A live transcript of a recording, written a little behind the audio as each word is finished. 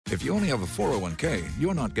If you only have a 401k,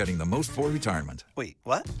 you're not getting the most for retirement. Wait,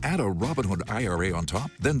 what? Add a Robinhood IRA on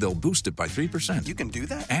top, then they'll boost it by 3%. You can do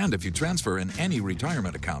that? And if you transfer in any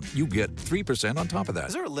retirement account, you get 3% on top of that.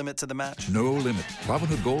 Is there a limit to the match? No limit.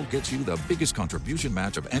 Robinhood Gold gets you the biggest contribution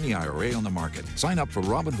match of any IRA on the market. Sign up for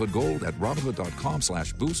Robinhood Gold at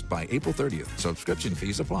Robinhood.com/boost by April 30th. Subscription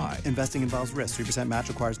fees apply. Investing involves risk. 3% match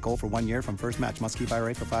requires gold for 1 year from first match. Must keep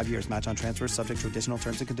IRA for 5 years. Match on transfers subject to additional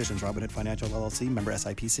terms and conditions. Robinhood Financial LLC, member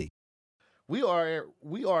SIPC. We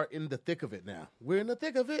are in the thick of it now. We're in the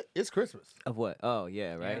thick of it. It's Christmas. Of what? Oh,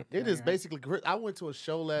 yeah, right? It is basically. I went to a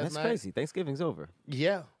show last That's night. crazy. Thanksgiving's over.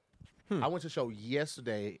 Yeah. I went to a show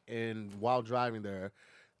yesterday, and while driving there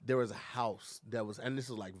was a house that was, and this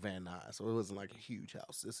is like Van Nuys, so it wasn't like a huge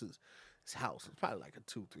house. This house is probably like a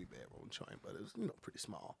 2-3 bedroom joint, but it was pretty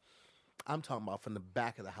small. I'm talking about from the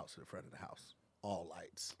back of the house to the front of the house, all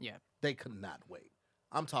lights. Yeah. They could not wait.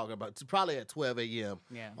 I'm talking about probably at 12 a.m.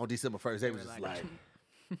 On December 1st. They was just like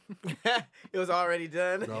It was already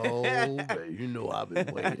done. no, baby, I've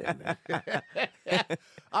been waiting.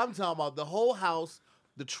 I'm talking about the whole house,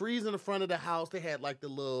 the trees in the front of the house. They had like the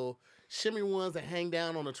little shimmy ones that hang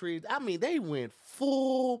down on the trees. I mean, they went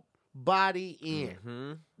full body in.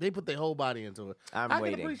 Mm-hmm. They put their whole body into it. I'm I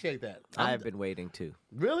waiting. can appreciate that. I've been waiting too.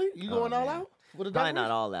 Really? You going all man. out? With a Probably decoration?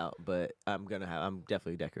 not all out, but I'm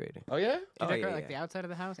definitely decorating. Oh yeah? Do you Oh, decorate yeah, like yeah. the outside of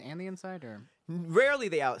the house and the inside, or Rarely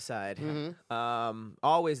the outside. Mm-hmm.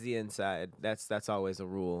 Always the inside. That's always a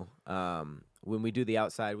rule. When we do the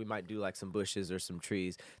outside, we might do like some bushes or some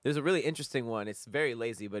trees. There's a really interesting one. It's very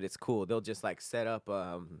lazy, but it's cool. They'll just like set up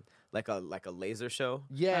like a laser show.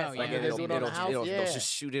 Yes. Oh, Like yeah. they do it on the house. They'll Yeah. just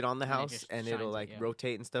shoot it on the And it house, just and shines it'll it, like yeah.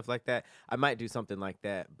 rotate and stuff like that. I might do something like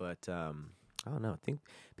that, but I don't know. I think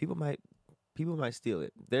people might steal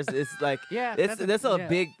it. It's like Yeah, that's a yeah.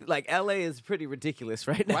 big like LA is pretty ridiculous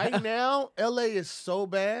right now. Right now, LA is so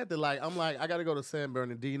bad that I'm like, I gotta go to San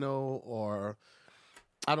Bernardino or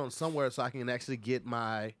I don't know, somewhere so I can actually get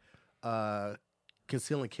my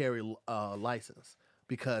conceal and carry license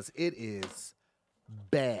because it is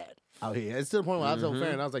bad out here. It's to the point where I told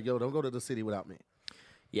Farron, I was like, yo, don't go to the city without me.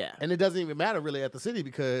 Yeah. And it doesn't even matter really at the city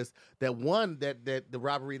because that one that the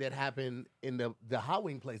robbery that happened in the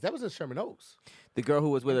Halloween place, that was in Sherman Oaks. The girl who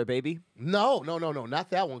was with her baby? No, not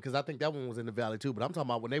that one, because I think that one was in the Valley too. But I'm talking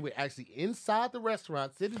about when they were actually inside the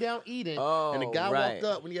restaurant, sitting down eating, and the Oh, guy right. walked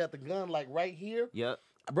up when he had the gun like right here. Yep.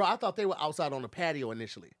 Bro, I thought they were outside on the patio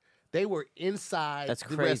initially. They were inside That's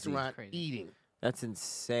the crazy. restaurant Crazy. eating. That's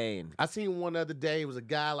insane. I seen one the other day. It was a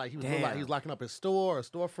guy like he was Damn. he was locking up his store or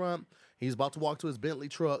storefront. He was about to walk to his Bentley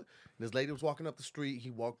truck, and this lady was walking up the street.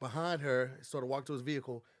 He walked behind her, sort of walked to his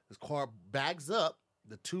vehicle. His car backs up.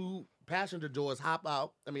 The two passenger doors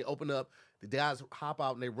open up. The guys hop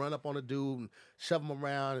out and they run up on the dude and shove him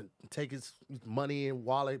around and take his money and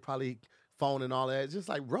wallet, probably phone and all that. It's just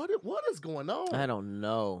like, bro, what is going on? I don't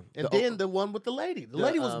know. And then the one with the lady. The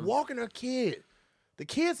lady was walking her kid. The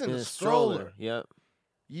kid's in the stroller. Yep.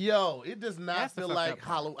 Yo, it does not That's the feel fucked like up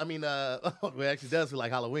part. Halloween. I mean, well, it actually does feel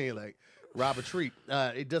like Halloween, like rob a treat.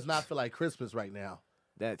 It does not feel like Christmas right now.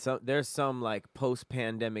 There's some like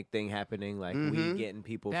post-pandemic thing happening, like we getting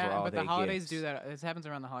people for all but their the holidays gifts. do that. This happens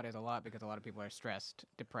around the holidays a lot because a lot of people are stressed,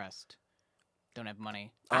 depressed, don't have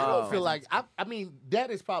money. I don't Oh. feel like I mean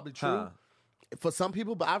that is probably true Huh. for some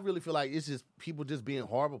people, but I really feel like it's just people just being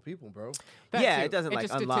horrible people, bro. That Yeah, too. it doesn't, like,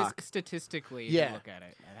 just unlock. statistically, if Yeah. you look at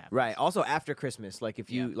it, it happens. Right. Also, after Christmas, like if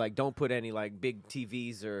you Yeah. like don't put any like big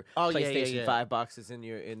TVs or Oh, yeah, yeah, PlayStation yeah. 5 boxes in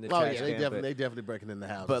the Oh trash yeah, they can. definitely breaking in the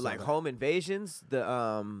house. But like home invasions, the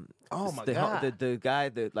Oh, my the, God. the guy,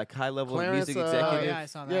 the like high level Clarence, music oh, Oh executive, yeah, I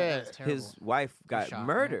saw that. Yeah. That was terrible. his wife got shot, yeah.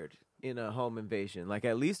 murdered in a home invasion. Like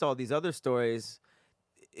at least all these other stories,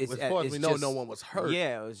 it's as far as it's we know, just- no one was hurt.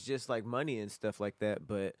 Yeah, it was just like money and stuff like that.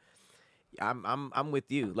 But I'm with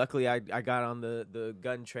you. Luckily, I got on the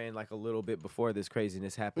gun train like a little bit before this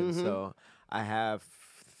craziness happened, Mm-hmm. so I have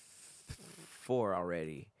 4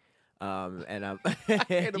 already. And I'm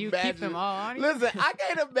can't You keep imagine- them all on you? Listen, I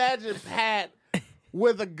can't imagine Pat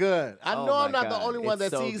with a gun. I Oh know my I'm not the God, only one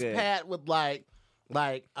it's that so sees good. Pat with like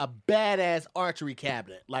a badass archery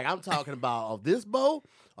cabinet. Like I'm talking about this bow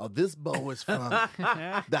is from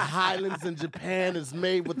the Highlands in Japan. It's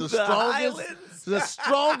made with the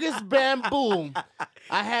strongest bamboo.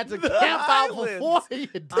 I had to camp out for Highlands. 40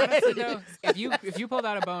 Honestly, days. though, if you pulled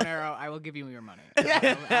out a bow and arrow, I will give you your money.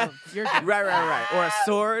 You're good. right. Or a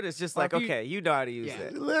sword. It's just Or like, if you- okay, you know how to use Yeah.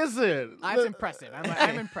 it. Listen, That's impressive.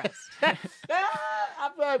 I'm impressed. I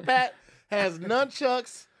feel like Pat has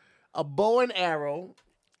nunchucks, a bow and arrow,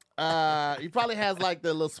 He probably has like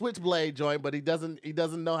the little switchblade joint, but he doesn't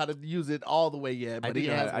know how to use it all the way yet. But I he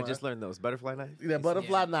has I one. just learned those butterfly knife. that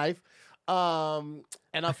butterfly knife.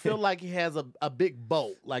 And I feel like he has a big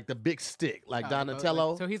boat, like the big stick, like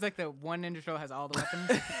Donatello. So he's like the one Ninja Turtle has all the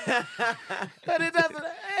weapons. But he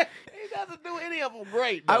doesn't do any of them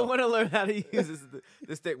great. I though. want to learn how to use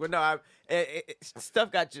the stick, but no,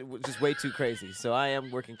 stuff got just way too crazy. So I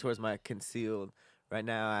am working towards my concealed. Right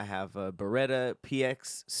now, I have a Beretta P4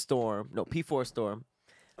 Storm. Let me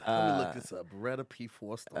look this up. Beretta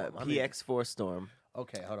P4 Storm. PX4 Storm.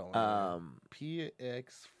 Okay, hold on.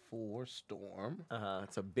 PX4 Storm.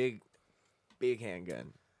 It's a big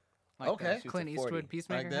handgun. Like Okay. the Clint Shoots a 40. Eastwood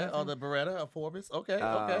Peacemaker. Like that? Oh, the Beretta of Forbes? Okay,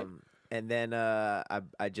 okay. And then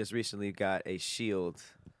I just recently got a shield.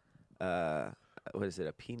 What is it?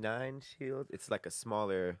 A P9 shield? It's like a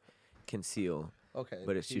smaller conceal, Okay.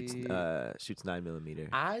 but it shoots 9mm.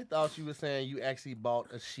 I thought you were saying you actually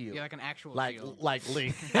bought a shield. Yeah, like an actual like shield. like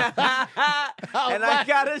Link. And I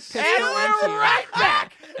got a shield. And we're right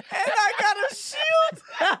back. And I got a shield.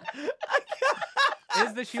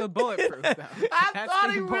 Is the shield bulletproof, though? I That's thought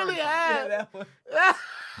the he important really part. had. that one.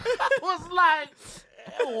 I was like,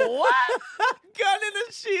 what? Gun in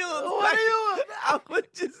a shield. What are you? I would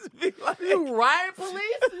just be like, You riot police?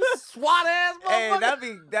 You SWAT ass hey,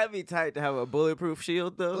 motherfucker. that'd be tight to have a bulletproof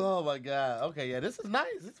shield though. Oh my god. Okay, yeah, this is nice.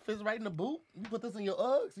 This fits right in the boot. You put this in your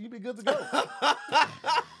Uggs, you be good to go.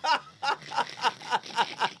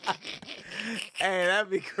 Hey, that'd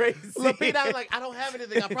be crazy. Look, Pete, I was like, I don't have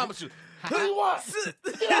anything. I promise you. Who you want?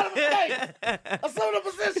 Get out of the face. Assume the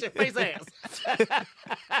position. Face ass.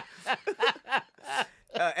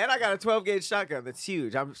 And I got a 12 gauge shotgun that's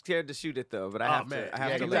huge. I'm scared to shoot it though, but I have to. I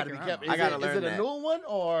have to. you Like, gotta be careful. I gotta Is learn it a that. newer one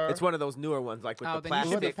or? It's one of those newer ones, like with Oh, the then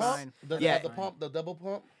you should With be the plastic. pump? fine. The, Yeah. the pump, the double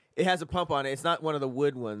pump. It has a pump on it. It's not one of the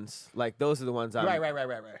wood ones. Like those are the ones I'm. Right.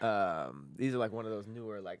 These are like one of those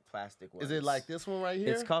newer like plastic ones. Is it like this one right here?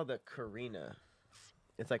 It's called the Carina.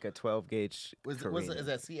 It's like a 12 gauge. Is Carina.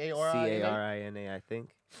 that CARINA? CARINA, I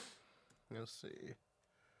think. Let's see.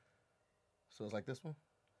 So it's like this one.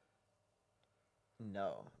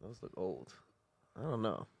 No, those look old. I don't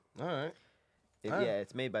know. All right. Yeah,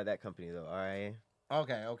 it's made by that company though. RIA.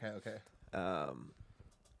 Okay.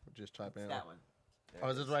 Just type in. That one. Oh,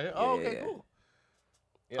 is this right here? Yeah, Oh, yeah, okay, yeah. cool.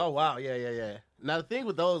 Yep. Oh, wow. Yeah. Now, the thing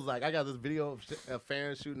with those, like, I got this video of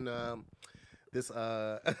Farron shooting this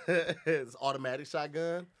this automatic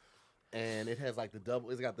shotgun, and it has, like,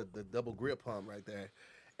 it's got the double grip pump right there.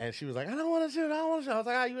 And she was like, I don't want to shoot it. I was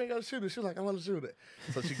like, you ain't going to shoot it. She was like, I want to shoot it.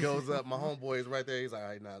 So she goes up. My homeboy is right there. He's like, all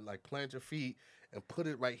right, now, like, plant your feet and put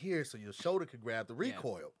it right here so your shoulder could grab the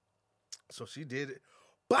recoil. So she did it.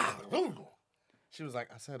 Bow! She was like,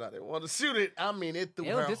 I said I didn't want to shoot it. I mean, it threw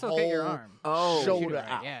It'll her dislocate your whole arm. Oh. shoulder Shoot it right,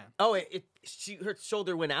 out. Yeah. Oh, her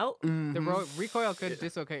shoulder went out. The recoil could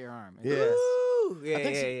dislocate your arm. Yes. Ooh, yeah, I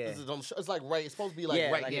think yeah. this is on the it's like right. It's supposed to be like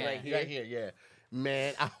Yeah, right like here, right right here. Yeah.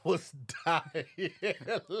 Man, I was dying.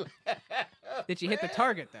 Did she hit the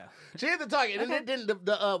target though? She hit the target, and it didn't.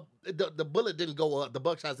 The bullet didn't go up. The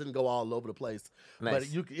buckshots didn't go all over the place.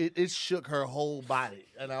 Nice. But it shook her whole body,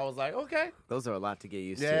 and I was like, okay, Those are a lot to get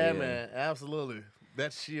used to. yeah, man, absolutely.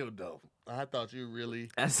 That shield though, I thought you really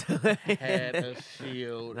That's had a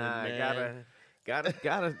shield. Nah, man.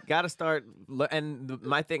 gotta start.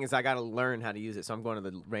 My thing is, I gotta learn how to use it. So I'm going to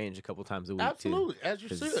the range a couple times a week Absolutely, too. as you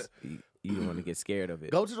 'Cause should. You don't want to get scared of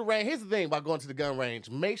it. Go to the range. Here's the thing about going to the gun range.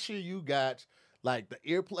 Make sure you got like the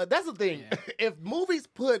earplug. That's the thing. Yeah. If movies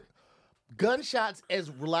put gunshots as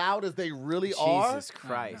loud as they really are, Jesus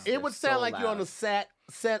Christ! it they're would sound so like you're on the loud.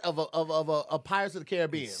 set of a Pirates of the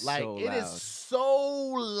Caribbean. It's Like so it is loud. so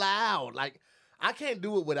loud. Like I can't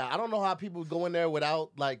do it without. I don't know how people go in there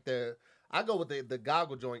without like the. I go with the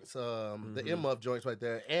goggle joints, the earmuff joints right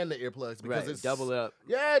there, and the earplugs because Right, it's double it up.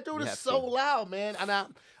 Yeah, dude, You it's have so to. loud, man. And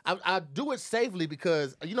I do it safely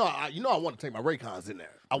because I want to take my Raycons in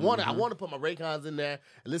there. I want to put my Raycons in there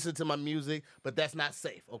and listen to my music, but that's not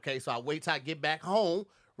safe. Okay, so I wait till I get back home,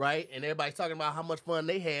 right? And everybody's talking about how much fun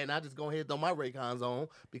they had, and I just go ahead and throw my Raycons on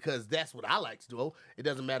because that's what I like to do. It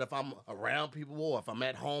doesn't matter if I'm around people or if I'm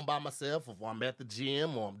at home by myself, or if I'm at the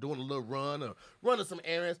gym or I'm doing a little run or running some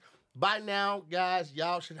errands. By now, guys,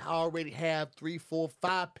 y'all should already have 3, 4,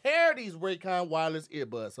 5 pair of these Raycon wireless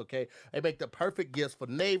earbuds, okay? They make the perfect gifts for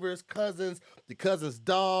neighbors, cousins, the cousin's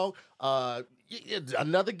dog.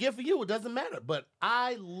 Another gift for you, it doesn't matter. But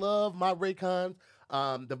I love my Raycons.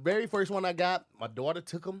 The very first one I got, my daughter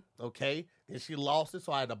took them, okay? and she lost it,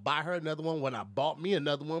 so I had to buy her another one when I bought me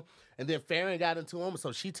another one. And then Farron got into them,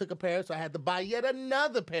 so she took a pair, so I had to buy yet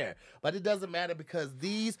another pair. But it doesn't matter because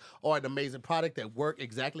these are an amazing product that work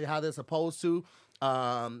exactly how they're supposed to.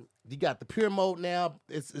 You got the pure mode now.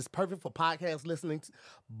 It's perfect for podcast listening,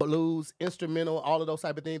 blues, instrumental, all of those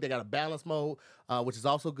type of things. They got a balance mode, which is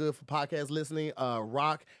also good for podcast listening,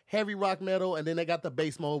 rock, heavy rock metal, and then they got the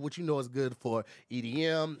bass mode, which you know is good for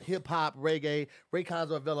EDM, hip hop, reggae.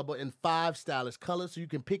 Raycons are available in 5 stylish colors, so you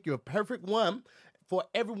can pick your perfect one for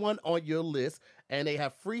everyone on your list, and they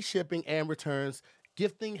have free shipping and returns.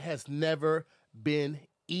 Gifting has never been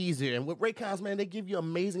easier. And with Raycons, man, they give you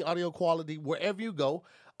amazing audio quality wherever you go.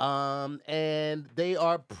 And they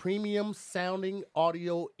are premium sounding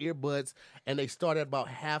audio earbuds, and they start at about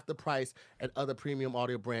half the price at other premium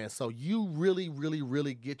audio brands. So you really, really,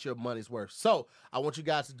 really get your money's worth. So I want you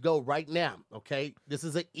guys to go right now, okay? This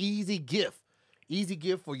is an easy gift. Easy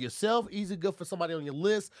gift for yourself, easy gift for somebody on your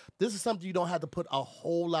list. This is something you don't have to put a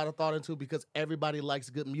whole lot of thought into because everybody likes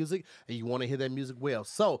good music and you want to hear that music well.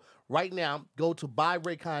 So right now, go to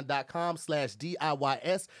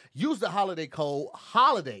buyraycon.com/DIYS. Use the holiday code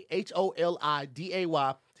HOLIDAY,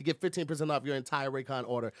 HOLIDAY, to get 15% off your entire Raycon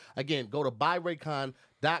order. Again, go to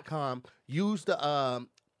buyraycon.com, use the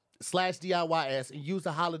 /DIYS and use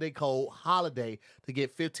the holiday code HOLIDAY to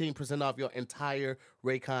get 15% off your entire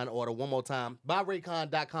Raycon order. One more time,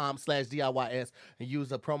 buyraycon.com/DIYS and use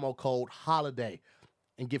the promo code HOLIDAY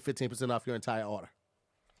and get 15% off your entire order.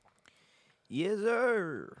 Yes,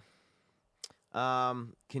 sir.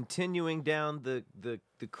 Continuing down the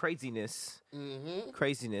craziness,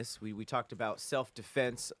 we talked about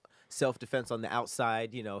self-defense on the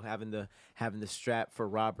outside, you know, having the strap for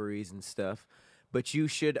robberies and stuff. But you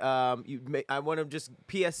should, I want to just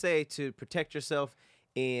PSA to protect yourself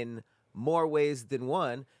in more ways than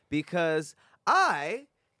one because I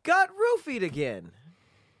got roofied again.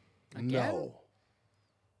 No.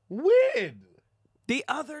 When? The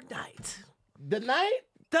other night. The night?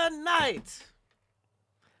 The night.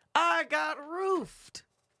 I got roofed.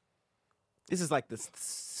 This is like the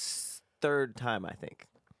third time, I think.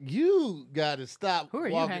 You gotta stop. Who are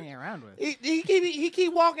walking. you hanging around with? He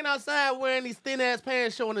keep walking outside wearing these thin ass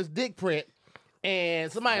pants showing his dick print,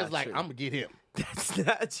 and somebody's Not like, true. "I'm gonna get him. That's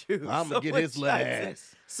not true. I'm gonna get his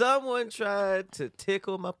ass." Someone tried to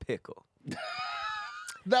tickle my pickle.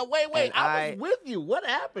 Now wait, And I was with you. What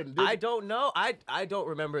happened? I don't know. I don't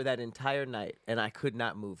remember that entire night, and I could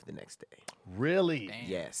not move the next day. really. Damn.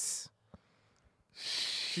 Yes.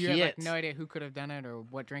 So you have like no idea who could have done it or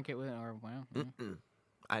what drink it was or well.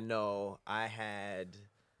 I know I had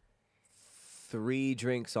 3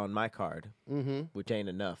 drinks on my card, which ain't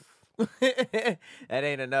enough. That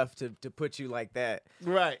ain't enough to put you like that.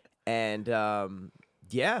 Right. And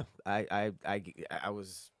yeah, I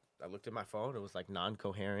looked at my phone. It was like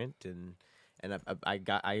non-coherent, and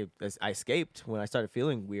I escaped when I started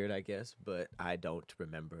feeling weird, I guess. But I don't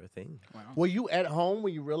remember a thing. Wow. Were you at home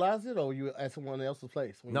when you realized it, or were you at someone else's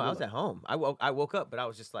place? when No, you I was at realized home. I woke up, but I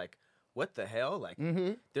was just like, "What the hell? Like,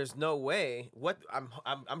 there's no way. What?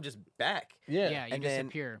 I'm just back." it? Yeah. Yeah, you and then-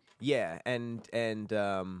 disappear. Yeah, and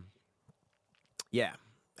yeah,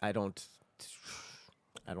 I don't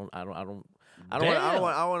want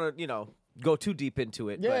to go too deep into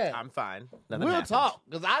it. Yeah. But I'm fine. Nothing We'll happened. talk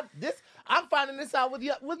because I'm finding this out with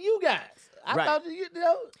you guys. I Right. thought you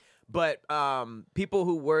know. But people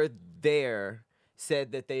who were there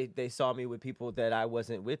said that they saw me with people that I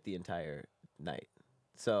wasn't with the entire night.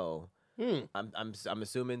 So I'm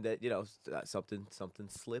assuming that something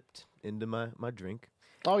slipped into my drink,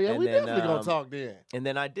 Oh yeah, And we then, definitely gonna talk then. and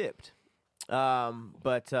then I dipped. Yeah. I'm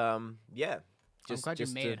glad you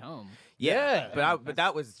made to- it home. Yeah, Yeah. but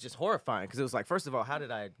that was just horrifying because it was like, first of all, how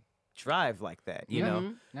did I drive like that? You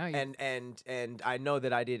know, No, you, and I know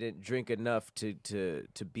that I didn't drink enough to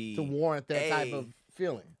be To warrant that type A, of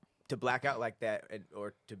feeling. to black out like that,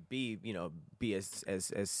 or to be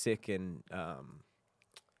as sick and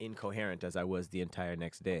incoherent as I was the entire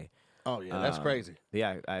next day. Oh yeah, that's crazy.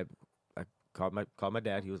 Yeah, I called my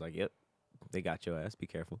dad. He was like, "Yep, they got your ass. Be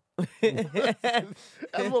careful."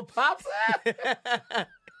 That's what Pop said.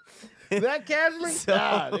 That casually? So-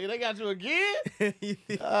 Nah, they got you again?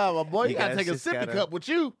 Oh, my boy, you gotta guys take a just sippy gotta- cup with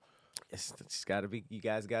you. It's just gotta be. You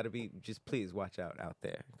guys gotta be. Just please watch out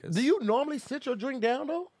there. 'Cause, Do you normally sit your drink down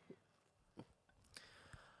though?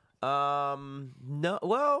 No.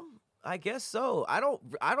 Well, I guess so. I don't.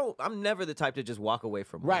 I'm never the type to just walk away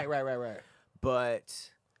from one. Right.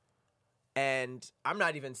 But, and I'm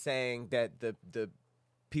not even saying that the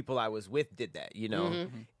people I was with did that. You know,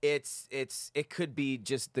 it could be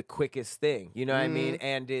just the quickest thing. You know what I mean?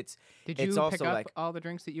 And did it's you also pick up like all the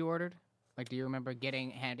drinks that you ordered? Like, do you remember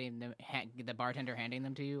handing them the bartender handing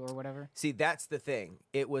them to you or whatever? See, that's the thing.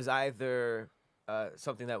 It was either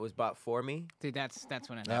something that was bought for me. See, that's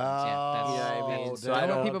when it happens. Yeah, that's, You know what I mean? that's- So I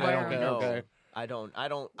don't, people I buy don't their know. own. Okay. I don't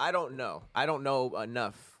know. I don't know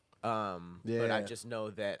enough. But I Yeah. just know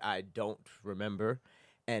that I don't remember,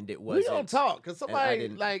 and it We wasn't. don't talk because I somebody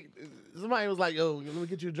didn't- somebody was like, "Yo, let me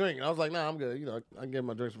get you a drink," and I was like, "Nah, I'm good. You know, I can get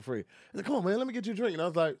my drinks for free." He's like, "Come on, man, let me get you a drink," and I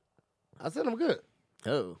was like, "I said I'm good."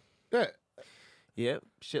 Oh, Yeah, yep,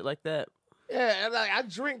 shit like that. yeah, and I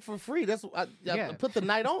drink for free. That's I Yeah. put the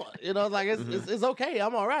night on. You know, like it's okay.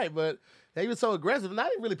 I'm all right, but they were so aggressive, and I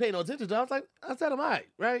didn't really pay no attention to. It. I was like, I said I'm all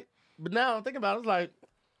right? But now I'm thinking about it, it's like,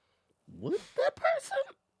 what that person?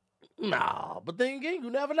 No, but then again, you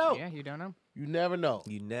never know. Yeah, you don't know. You never know.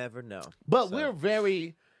 You never know. But So- we're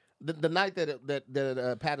very the night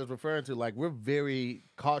that Pat is referring to, like we're very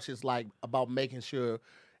cautious, like about making sure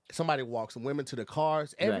somebody walks some women to the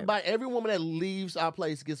cars. Every woman that leaves our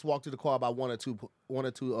place gets walked to the car by one or two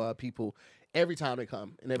people every time they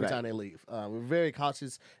come and every Right. time they leave. We're very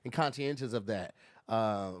cautious and conscientious of that.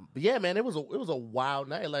 But yeah, man, it was a wild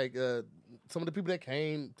night. Like some of the people that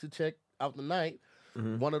came to check out the night,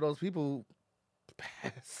 one of those people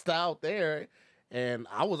passed out there. And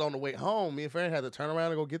I was on the way home. Me and Farron had to turn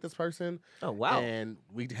around and go get this person. Oh wow. And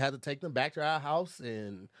we had to take them back to our house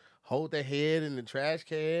and hold their head in the trash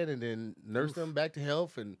can and then nurse them back to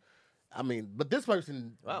health. And I mean, but this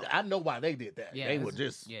person, Wow. I know why they did that. Yeah, they this were is-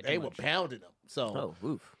 just, yeah, too they were much. pounding them. So, Oh,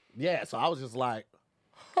 oof. yeah, so I was just like,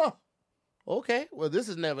 huh, okay, well, this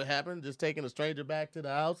has never happened. Just taking a stranger back to the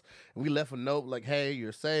house. And we left a note like, hey,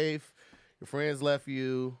 you're safe. Your friends left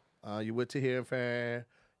you. You went to here and Farron.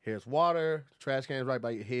 Here's water. Trash can's right by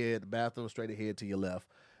your head. The bathroom straight ahead to your left.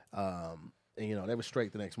 And you know, they were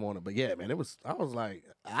straight the next morning. But yeah, man, I was like,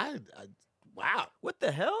 wow. What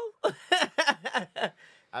the hell?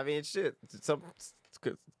 I mean, shit. Some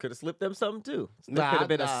could have slipped them something too. That Nah, could have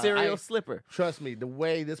been nah, a serial I- slipper. Trust me, the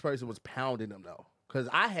way this person was pounding them though. Because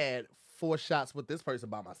I had 4 shots with this person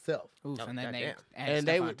by myself. Oof, Oh, and then they goddamn. added And stuff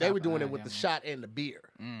they on were top of doing that, it with yeah. the shot and the beer.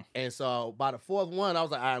 Mm. And so by the 4th one, I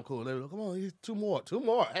was like, I'm cool. They were like, come on, here's 2 more.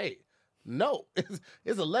 Hey, no, it's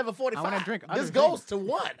 11:45. I wanna drink other This goes to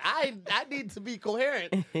 1. I need to be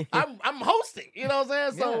coherent. I'm hosting. You know what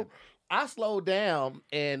I'm saying? So Yeah. I slowed down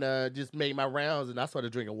and just made my rounds, and I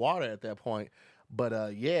started drinking water at that point.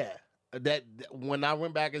 But yeah, that when I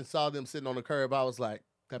went back and saw them sitting on the curb, I was like,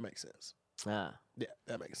 that makes sense. Ah. Yeah,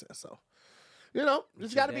 that makes sense. So, you know,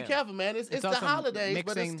 just got to be Damn. careful, man. It's the also holidays,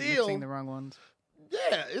 but it's still mixing the wrong ones.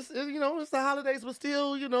 yeah, it's the holidays, but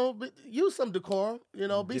still, use some decorum.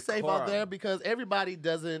 Be safe out there Decorum. because everybody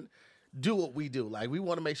doesn't do what we do. Like we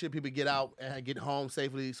want to make sure people get out and get home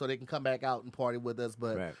safely so they can come back out and party with us.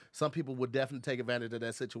 But Right. some people would definitely take advantage of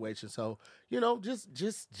that situation. So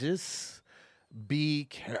just be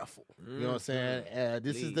careful. You know what I'm saying?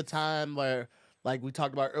 This is the Please. time where, like we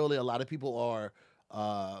talked about earlier, a lot of people are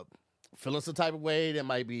feeling some type of way. They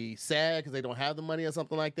might be sad because they don't have the money or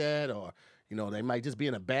something like that, or they might just be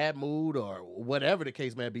in a bad mood or whatever the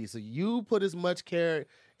case may be. So you put as much care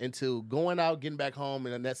into going out, getting back home,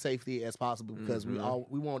 and net safety as possible because we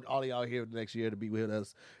want all of y'all here next year to be with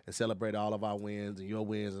us and celebrate all of our wins and your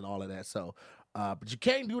wins and all of that. So, but you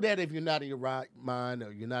can't do that if you're not in your right mind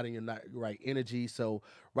or you're not in your right energy. So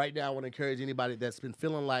right now, I want to encourage anybody that's been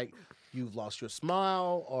feeling like you've lost your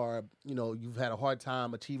smile or you've had a hard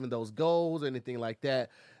time achieving those goals or anything like that.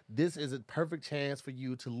 This is a perfect chance for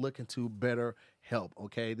you to look into BetterHelp,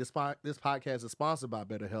 okay? This podcast is sponsored by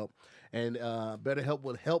BetterHelp, and BetterHelp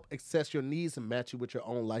will help assess your needs and match you with your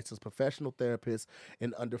own licensed professional therapist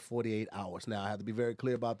in under 48 hours. Now, I have to be very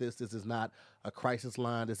clear about this. This is not a crisis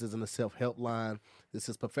line. This isn't a self-help line. This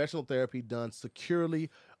is professional therapy done securely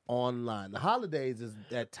online. The holidays is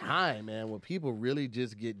that time, man, when people really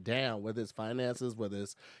just get down, whether it's finances, whether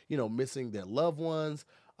it's, missing their loved ones.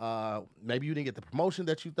 Maybe you didn't get the promotion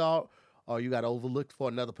that you thought, or you got overlooked for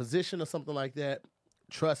another position or something like that.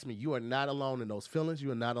 Trust me, you are not alone in those feelings.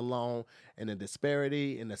 You are not alone in the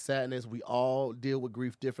disparity and the sadness. We all deal with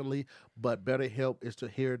grief differently, but BetterHelp is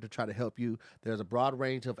here to try to help you. There's a broad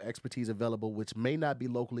range of expertise available, which may not be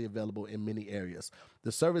locally available in many areas.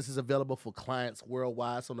 The service is available for clients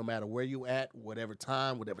worldwide, so no matter where you at, whatever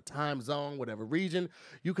time zone, whatever region,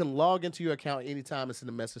 you can log into your account anytime and send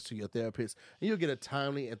a message to your therapist, and you'll get a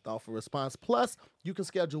timely and thoughtful response. Plus, you can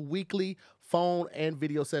schedule weekly phone and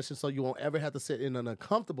video sessions so you won't ever have to sit in an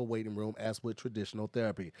uncomfortable waiting room as with traditional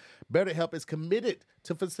therapy. BetterHelp is committed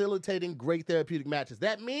to facilitating great therapeutic matches.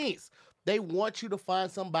 That means they want you to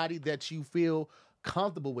find somebody that you feel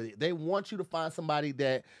comfortable with it. They want you to find somebody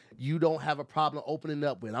that you don't have a problem opening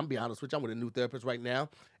up with. I'm gonna be honest with you. I'm with a new therapist right now,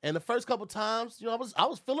 and the first couple times, you know, I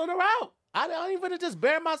was filling her out. I ain't even just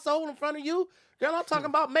bare my soul in front of you, girl. I'm talking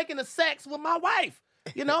about making the sex with my wife.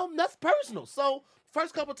 You know, that's personal. So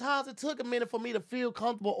first couple times, it took a minute for me to feel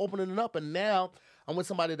comfortable opening it up, and now I'm with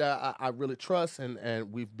somebody that I really trust,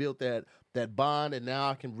 and we've built that bond, and now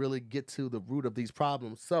I can really get to the root of these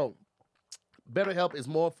problems. So BetterHelp is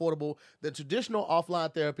more affordable than traditional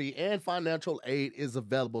offline therapy, and financial aid is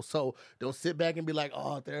available. So don't sit back and be like,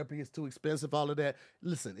 oh, therapy is too expensive, all of that.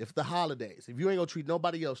 Listen, if the holidays, if you ain't gonna treat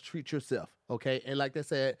nobody else, treat yourself, okay? And like they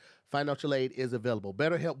said, financial aid is available.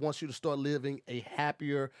 BetterHelp wants you to start living a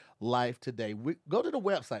happier life today. Go to the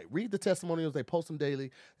website, read the testimonials. They post them daily.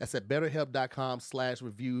 That's at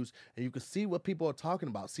betterhelp.com/reviews. And you can see what people are talking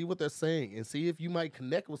about, see what they're saying, and see if you might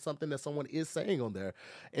connect with something that someone is saying on there.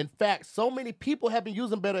 In fact, so many people have been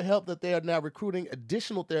using BetterHelp that they are now recruiting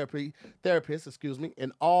additional therapists,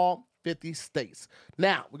 in all 50 states.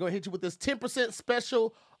 Now, we're going to hit you with this 10%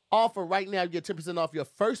 special offer right now. You get 10% off your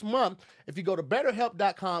first month if you go to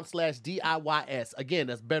betterhelp.com/DIYS. Again,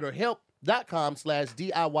 that's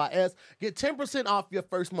betterhelp.com/DIYS. Get 10% off your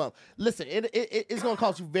first month. Listen, it's going to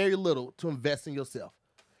cost you very little to invest in yourself.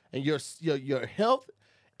 And your health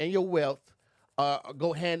and your wealth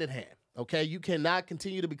go hand in hand. Okay, you cannot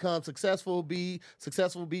continue to become successful, be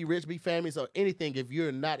rich, be famous, or anything if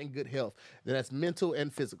you're not in good health. Then that's mental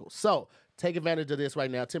and physical. So take advantage of this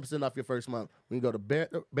right now. 10% off your first month. We can go to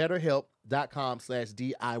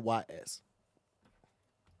betterhelp.com/DIYS.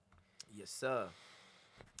 Yes, sir.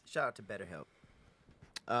 Shout out to BetterHelp.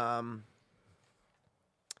 On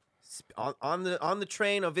the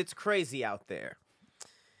train of it's crazy out there.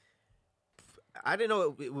 I didn't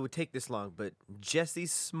know it would take this long, but Jesse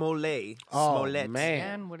Smollett. Oh,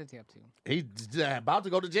 man. And what is he up to? He's about to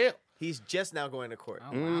go to jail. He's just now going to court, Oh,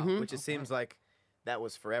 wow. which it seems like that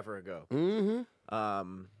was forever ago.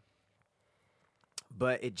 Mm-hmm.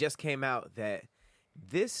 But it just came out that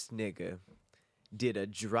this nigga did a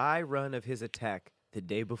dry run of his attack the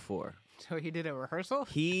day before. So he did a rehearsal?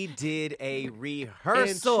 He did a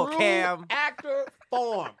rehearsal, In true Cam. actor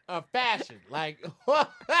form of fashion. Like, A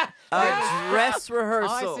dress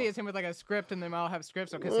rehearsal. All I see is him with like a script, and they all have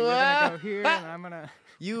scripts. Okay, so you're gonna go here, and I'm gonna.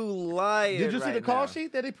 You lying. did you see right the call now.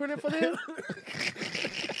 sheet that he printed for them?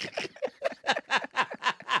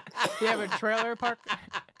 You have a trailer park.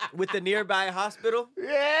 With the nearby hospital?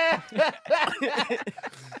 Yeah.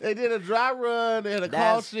 They did a dry run. They had a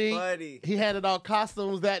call That's sheet. funny. He handed out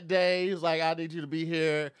costumes that day. He was like, I need you to be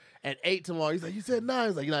here at 8 tomorrow. He's like, you said 9.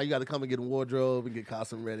 He's like, you got to come and get a wardrobe and get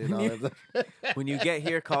costume ready and all that stuff. When you get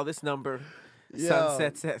here, call this number. Yo.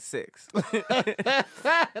 Sunsets at 6.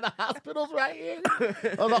 The hospital's right here.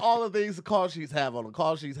 All the things the call sheets have on them.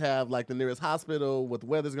 Call sheets have like the nearest hospital, what the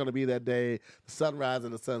weather's going to be that day, the sunrise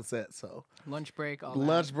and the sunset. So Lunch break. All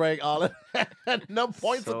lunch break, all of that. No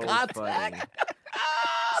points of So contact. funny.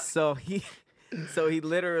 So he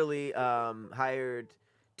literally hired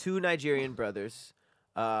 2 Nigerian brothers,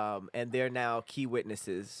 and they're now key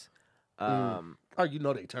witnesses. Oh, you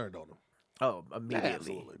know they turned on him. Oh, They immediately.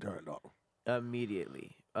 absolutely turned on him.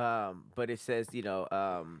 Immediately. But it says,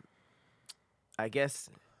 I guess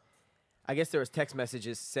there was text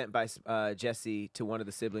messages sent by Jesse to one of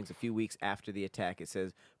the siblings a few weeks after the attack. It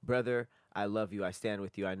says, "Brother, I love you. I stand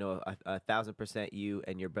with you. I know 1,000% you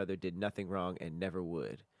and your brother did nothing wrong and never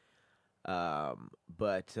would."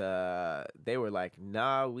 But they were like,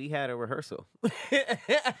 "Nah, we had a rehearsal.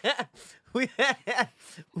 we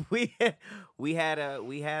had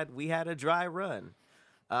a dry run."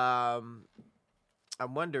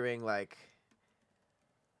 I'm wondering, like,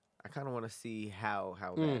 I kind of want to see how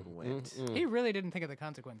that went. He really didn't think of the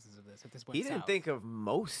consequences of this at this point. He didn't think of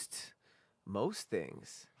most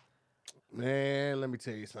things. Man, let me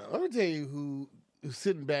tell you something. Let me tell you who's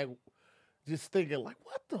sitting back just thinking, like,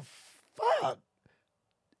 what the fuck?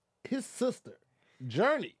 His sister,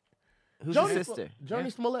 Journey. Who's Journey his sister?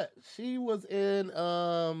 Journey Smollett. She was in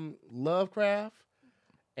Lovecraft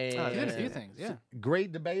and He did a few things, yeah.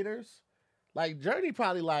 Great Debaters. Like Journey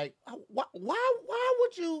probably like, why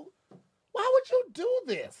would you do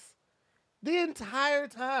this the entire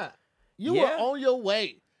time? You Yeah. were on your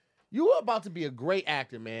way. You were about to be a great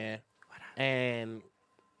actor, man. And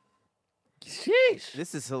sheesh.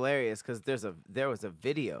 This is hilarious because there was a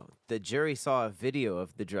video. The jury saw a video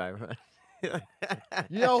of the dry run.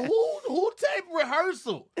 Yo, who taped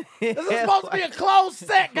rehearsal? This is supposed to be a closed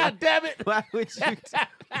set, goddammit. Why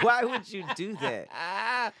would you do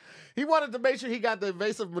that? He wanted to make sure he got the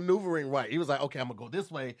evasive maneuvering right. He was like, okay, I'm gonna go this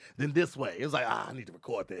way, then this way. He was like, I need to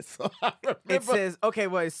record this. So I It remember- says, okay,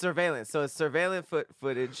 well, it's surveillance. So it's surveillance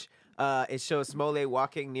footage. It shows Smollett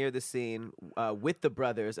walking near the scene with the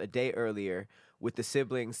brothers a day earlier, with the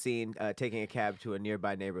siblings seen taking a cab to a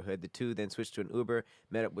nearby neighborhood. The two then switched to an Uber,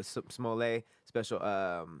 met up with Smollett. Special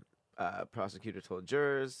prosecutor told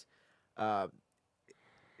jurors.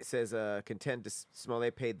 It says,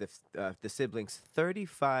 Smollett paid the siblings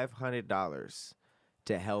 $3,500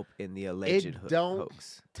 to help in the alleged it don't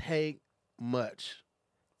hoax. take much.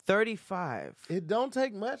 35. It don't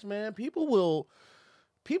take much, man. People will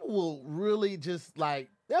really just like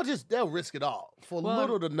they'll risk it all for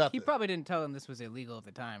little to nothing. He probably didn't tell them this was illegal at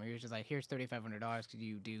the time. He was just like, "Here's $3,500. Could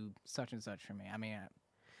you do such and such for me?" I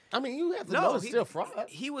mean, you have to know it's still fraud.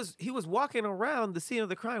 He was walking around the scene of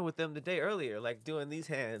the crime with them the day earlier, like doing these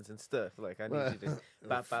hands and stuff. Like, I need you to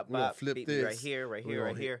bop, bop, We're gonna bop, flip beat me this. right here, right We're here, right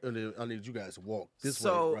gonna here. hit- and then I need you guys to walk this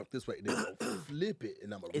So- way, rock this way, then go flip it,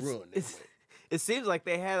 and I'm gonna run this way. It seems like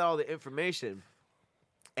they had all the information,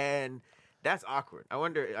 and that's awkward. I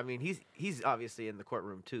wonder. I mean, he's obviously in the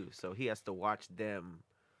courtroom too, so he has to watch them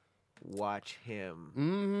watch him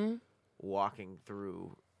Mm-hmm. walking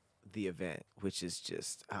through the event, which is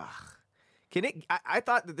just Can it? I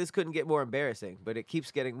thought that this couldn't get more embarrassing, but it keeps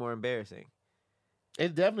getting more embarrassing.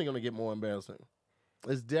 It's definitely gonna get more embarrassing.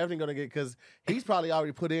 It's definitely gonna get because he's probably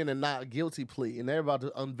already put in a not guilty plea, and they're about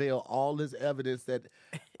to unveil all this evidence that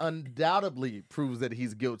undoubtedly proves that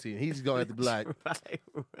he's guilty, and he's gonna have to be like, Right.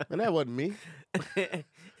 "Man, that wasn't me.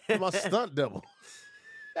 It's my stunt double."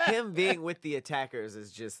 Him being with the attackers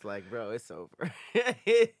is just like, bro, it's over.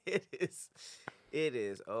 It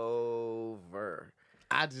is over.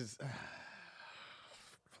 I just,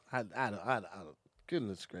 I don't.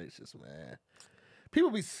 Goodness gracious, man.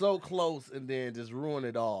 People be so close and then just ruin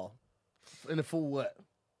it all. And for what?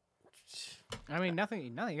 nothing.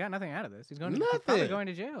 You got nothing out of this. He's going Nothing. probably going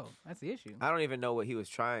to jail. That's the issue. I don't even know what he was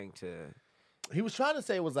trying to. He was trying to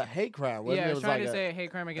say it was a hate crime. Wasn't Yeah, it? I It was was trying like to say a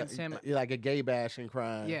hate crime against him. like a gay bashing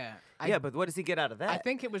crime. Yeah. Yeah, but what does he get out of that? I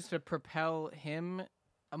think it was to propel him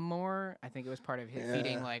more. I think it was part of his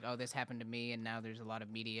feeding, like, oh, this happened to me, and now there's a lot of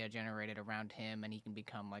media generated around him, and he can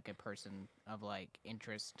become like a person of like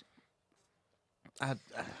interest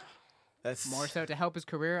that's more so to help his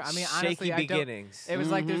career. I mean, shaky honestly, I don't. beginnings. It was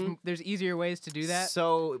like there's easier ways to do that.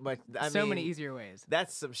 So much. So many easier ways.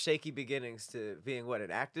 That's some shaky beginnings to being what, an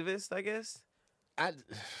activist, I guess.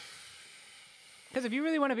 Because if you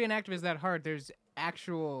really want to be an activist that hard, there's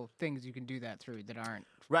actual things you can do that through that aren't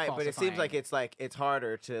Right, but it seems falsifying. like it's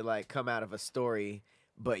harder to like come out of a story,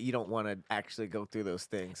 but you don't want to actually go through those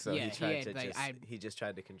things. So Yeah, he tried yeah, to like, he just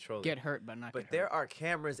tried to control get it. hurt, but not. But get there hurt. are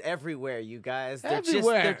cameras everywhere, you guys.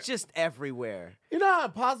 Everywhere. They're just everywhere. You know how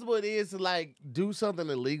impossible it is to like do something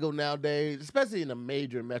illegal nowadays, especially in a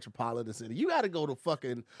major metropolitan city. You got to go to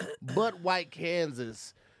fucking Butt White,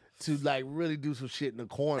 Kansas, to like really do some shit in the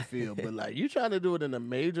cornfield. But like you trying to do it in a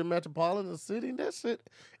major metropolitan city, that shit,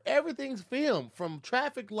 everything's filmed from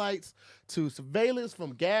traffic lights to surveillance,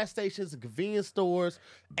 from gas stations to convenience stores,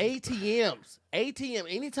 ATMs.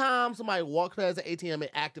 Anytime somebody walks past the ATM,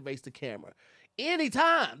 it activates the camera.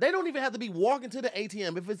 Anytime. They don't even have to be walking to the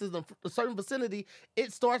ATM. If it's in a certain vicinity,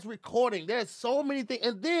 it starts recording. There's so many things.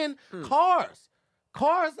 And then cars.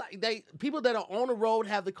 Cars, like people that are on the road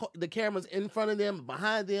have the cameras in front of them,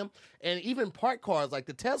 behind them, and even parked cars like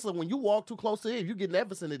the Tesla. When you walk too close to it, if you get in that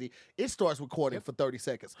vicinity, it starts recording for 30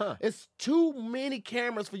 seconds. It's too many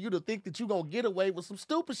cameras for you to think that you're gonna get away with some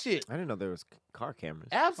stupid shit. I didn't know there was car cameras.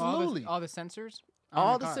 Absolutely, all the sensors. on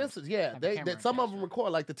all the cars sensors. Yeah, have a camera some of attached them to it.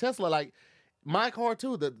 record. Like the Tesla, like my car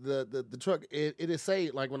too. The truck, it is say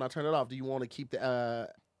like when I turn it off, do you want to keep the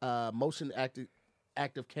motion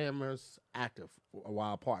active cameras active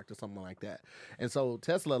while parked or something like that? And so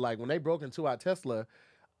Tesla, like when they broke into our Tesla,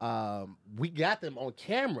 we got them on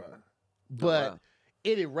camera, but wow.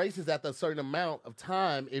 it erases after a certain amount of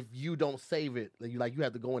time if you don't save it. Like you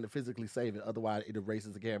have to go in and physically save it, otherwise it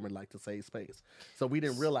erases the camera like to save space. So we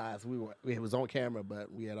didn't realize it was on camera, but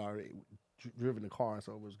we had already driven the car,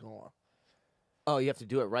 so it was gone. Oh, you have to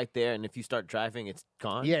do it right there, and if you start driving, it's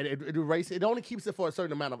gone? Yeah, it erases. It only keeps it for a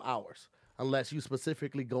certain amount of hours, unless you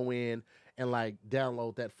specifically go in and like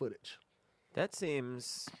download that footage. That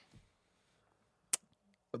seems...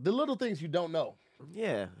 The little things you don't know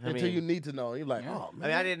Yeah. until you need to know. You're like, Yeah. oh I man.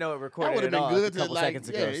 mean, I didn't know it That recorded would've at been all good a to, couple like, seconds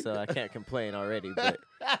ago, yeah. so I can't complain already. But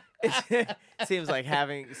it seems like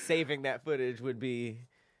saving that footage would be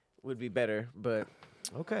better. But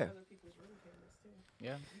okay,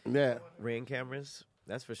 Yeah. Yeah. Ring cameras,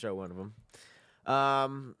 that's for sure one of them.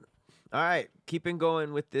 All right, keeping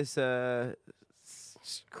going with this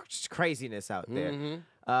Just craziness out there.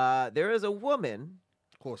 Mm-hmm. There is a woman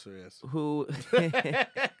Of course there is. who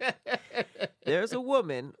there's a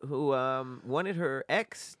woman who wanted her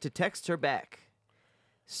ex to text her back,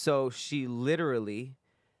 so she literally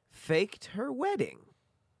faked her wedding.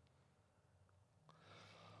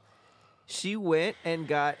 She went and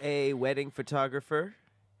got a wedding photographer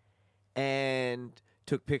and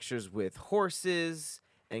took pictures with horses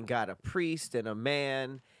and got a priest and a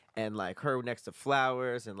man and like her next to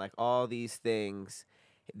flowers and like all these things.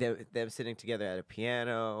 Them sitting together at a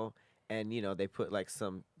piano, and you know they put like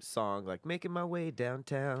some song like "Making My Way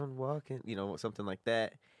Downtown, Walking," you know, something like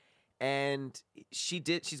that. And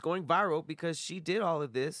she's going viral because she did all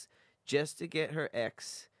of this just to get her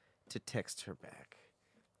ex to text her back.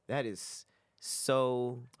 That is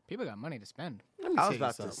so. People got money to spend. Let me I tell was you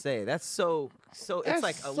about to something. say that's so. That's It's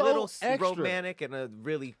like a so little extra. romantic and a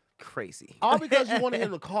really crazy. All because you wanted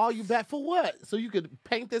him to call you back for what? So you could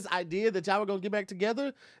paint this idea that y'all were gonna get back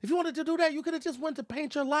together? If you wanted to do that, you could have just went to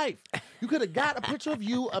Paint Your Life. You could have got a picture of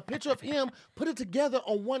you, a picture of him, put it together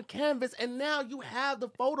on one canvas, and now you have the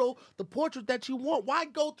photo, the portrait that you want. Why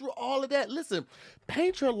go through all of that? Listen,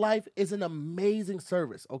 Paint Your Life is an amazing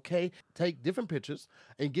service, okay? Take different pictures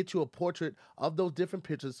and get you a portrait of those different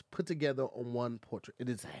pictures put together on one portrait. It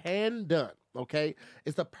is hand done. Okay,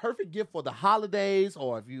 it's the perfect gift for the holidays,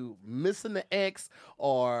 or if you missing the ex,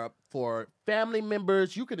 or for family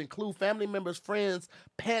members. You can include family members, friends,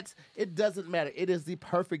 pets. It doesn't matter. It is the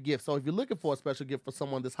perfect gift. So if you're looking for a special gift for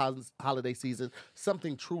someone this holiday season,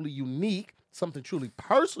 something truly unique, something truly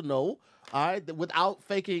personal, all right, without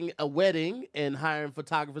faking a wedding and hiring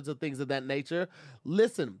photographers and things of that nature,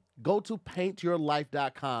 listen, go to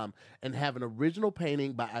paintyourlife.com and have an original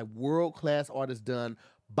painting by a world-class artist done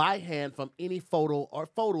by hand from any photo or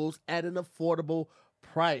photos at an affordable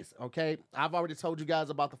price, okay? I've already told you guys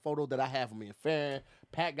about the photo that I have of me and Farron.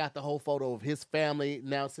 Pat got the whole photo of his family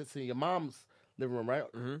now sits in your mom's living room, right?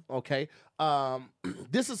 Mm-hmm. Okay.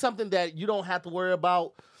 This is something that you don't have to worry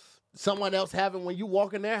about someone else having when you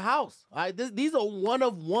walk in their house. All right, these are one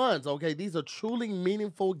of ones, okay? These are truly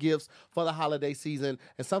meaningful gifts for the holiday season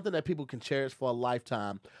and something that people can cherish for a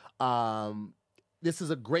lifetime. This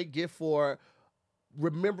is a great gift for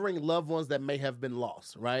remembering loved ones that may have been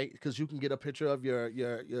lost, right? Because you can get a picture of your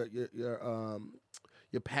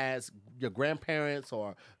past, your grandparents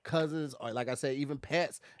or cousins, or like I said, even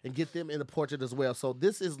pets, and get them in the portrait as well. So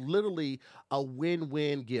this is literally a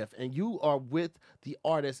win-win gift, and you are with the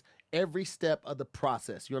artist every step of the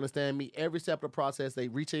process. You understand me? Every step of the process, they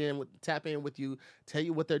reach in, tap in with you, tell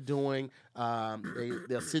you what they're doing.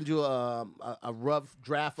 They'll send you a rough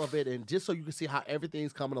draft of it, and just so you can see how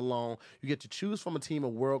everything's coming along, you get to choose from a team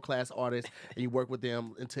of world-class artists, and you work with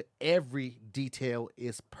them until every detail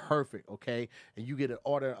is perfect, okay? And you get to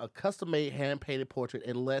order a custom-made, hand-painted portrait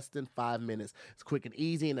in less than 5 minutes. It's quick and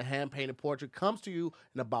easy, and the hand-painted portrait comes to you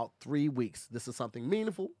in about 3 weeks. This is something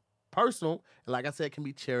meaningful, personal, and like I said, can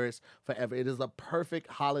be cherished forever. It is a perfect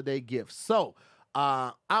holiday gift. So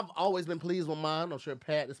I've always been pleased with mine. I'm sure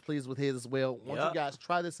Pat is pleased with his as well. Once you guys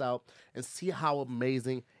try this out and see how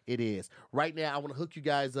amazing it is. Right now, I want to hook you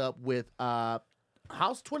guys up with House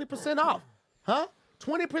 20% off. Huh?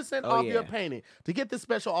 20% off your painting. To get this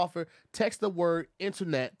special offer, text the word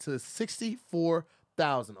internet to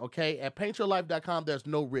 64,000, okay? At paintyourlife.com, there's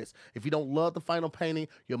no risk. If you don't love the final painting,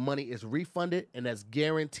 your money is refunded, and that's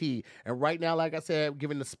guaranteed. And right now, like I said, I'm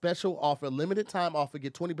giving the special offer, limited time offer,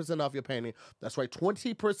 get 20% off your painting. That's right,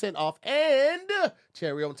 20% off, and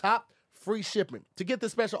cherry on top, free shipping. To get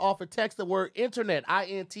this special offer, text the word internet,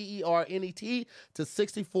 INTERNET, to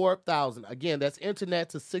 64,000. Again, that's internet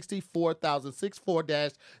to 64,000,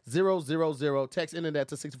 64-000. Text internet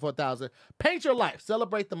to 64,000. Paint your life.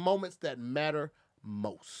 Celebrate the moments that matter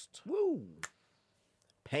most. Woo!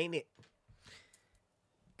 Paint it.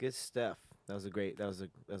 Good stuff. That was a great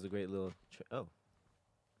little. Oh,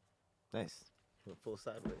 nice. Went full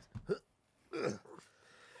sideways.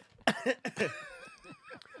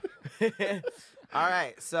 All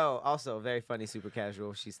right. So, also very funny, super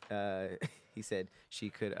casual. He said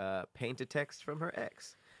she could paint a text from her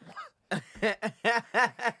ex.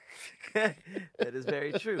 That is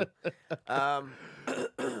very true.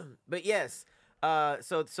 But yes.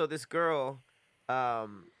 So this girl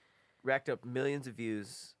racked up millions of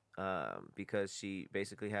views because she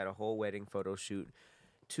basically had a whole wedding photo shoot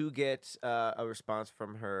to get a response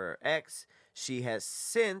from her ex. She has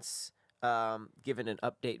since given an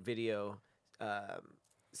update video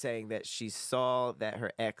saying that she saw that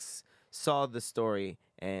her ex saw the story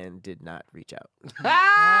and did not reach out.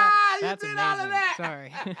 Ah, That's did amazing. all of that.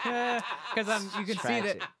 Sorry, because you can see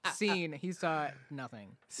Tragic. the scene. He saw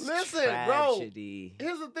nothing. Listen, Tragedy. bro.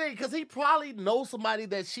 Here's the thing, because he probably knows somebody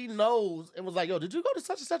that she knows and was like, yo, did you go to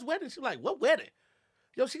such and such wedding? She's like, what wedding?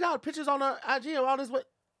 Yo, she got pictures on her IG of all this.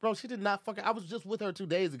 Bro, she did not fucking. I was just with her 2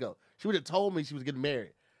 days ago. She would have told me she was getting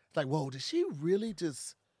married. It's like, whoa, did she really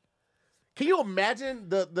just? Can you imagine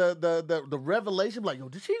the revelation? Like, yo,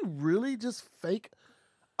 did she really just fake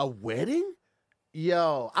a wedding?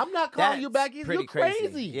 Yo, I'm not calling you back either. Pretty You're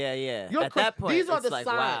crazy. Yeah, yeah. You're At that point, These are it's the like,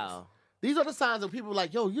 signs. wow. These are the signs of people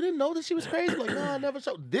like, yo, you didn't know that she was crazy? Like, no, I never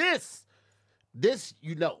showed. This,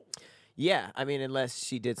 you know. Yeah, I mean, unless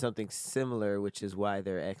she did something similar, which is why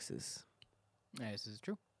they're exes. Yeah, this is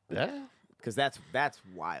true. Yeah. Because that's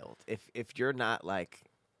wild. If you're not like,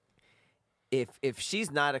 if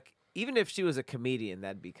she's not a, even if she was a comedian,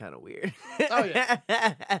 that'd be kind of weird. Oh, yeah.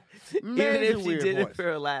 Even Major if she weird did voice. it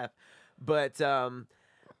for a laugh. But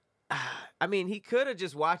I mean, he could have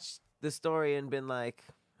just watched the story and been like,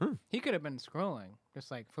 He could have been scrolling, just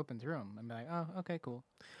like flipping through them, and be like, "Oh, okay, cool."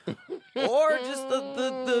 or just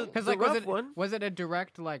the Because the like, rough one. was it a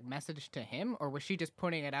direct like message to him, or was she just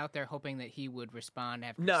putting it out there hoping that he would respond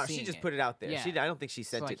after? No, seeing she just it? put it out there. Yeah. I don't think she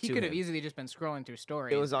sent So, like, it he to could him. have easily just been scrolling through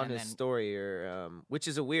stories. It was on and his then- story, or which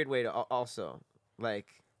is a weird way to also like.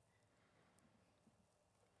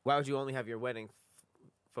 Why would you only have your wedding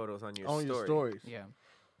photos on your On story? your stories. Yeah.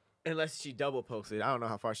 Unless she double posted. I don't know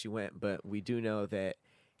how far she went, but we do know that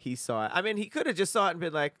he saw it. I mean, he could have just saw it and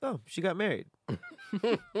been like, "Oh, she got married."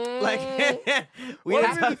 Like, we What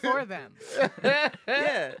didn't if Happy it- for them.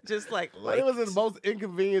 yeah, just like, Well, it was in the most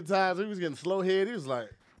inconvenient times. He was getting slow head. He was like,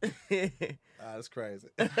 that's crazy.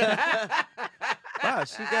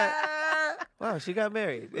 wow, she got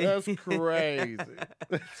married. That's crazy.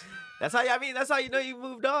 That's how that's how you know you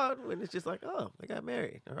moved on, when it's just like, oh, they got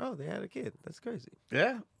married, or oh, they had a kid. That's crazy.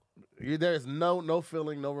 Yeah. There's no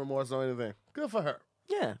feeling, no remorse, no anything. Good for her.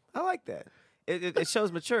 Yeah, I like that. It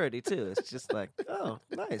shows maturity too. It's just like, oh,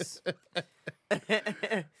 nice.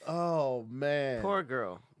 Oh, man. Poor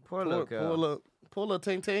girl. Poor little girl. Poor little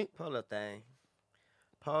tink tink. Poor little thing.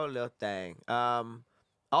 Poor little thing.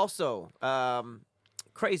 Also,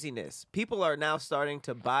 craziness. People are now starting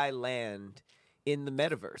to buy land in the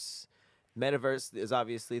metaverse. Metaverse is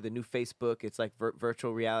obviously the new Facebook. It's like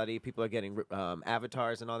virtual reality. People are getting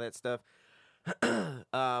avatars and all that stuff.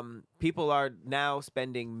 People are now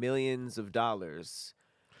spending millions of dollars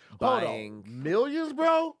buying. Hold on. Millions,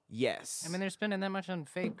 bro? Yes. I mean, they're spending that much on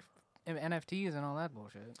fake NFTs and all that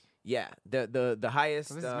bullshit. Yeah, the highest.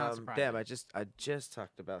 So this is not surprising. Damn, I just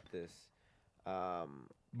talked about this.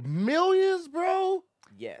 Millions, bro?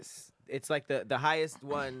 Yes, it's like the highest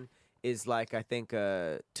one is like, I think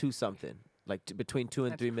 2 something, like between 2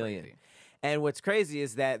 and That's 3 million. crazy. And what's crazy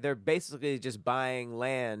is that they're basically just buying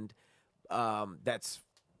land that's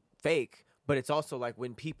fake. But it's also like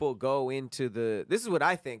when people go into this is what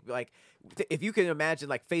I think, like if you can imagine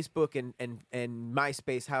like Facebook and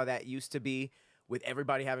MySpace, how that used to be with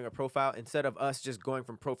everybody having a profile, instead of us just going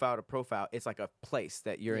from profile to profile, it's like a place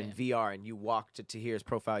that you're in VR, and you walk to Tahir's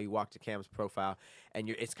profile, you walk to Cam's profile, and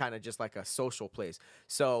it's kind of just like a social place.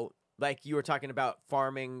 So like you were talking about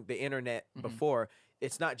farming the internet before,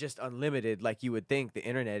 it's not just unlimited like you would think the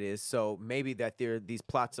internet is. So maybe that there are these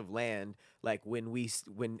plots of land, like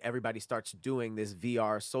when everybody starts doing this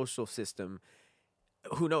VR social system,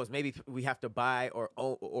 who knows? Maybe we have to buy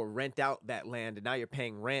or rent out that land, and now you're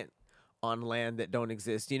paying rent on land that don't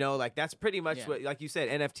exist. You know, like that's pretty much what, like you said,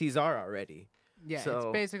 NFTs are already. Yeah, So-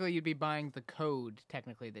 it's basically you'd be buying the code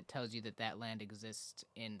technically that tells you that land exists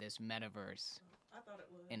in this metaverse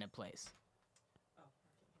in a place.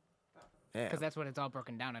 Yeah. Because that's what it's all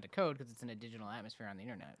broken down into code, because it's in a digital atmosphere on the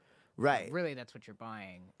internet. Right. Really, that's what you're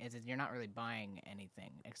buying. You're not really buying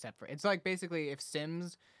anything except for, it's like basically if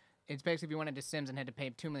Sims, it's basically if you went into Sims and had to pay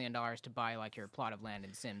 $2 million to buy like your plot of land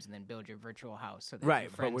in Sims and then build your virtual house. So that Right,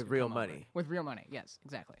 your but friends with could real come over. money. With real money, yes,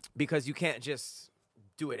 exactly. Because you can't just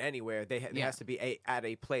do it anywhere. There Yeah. has to be at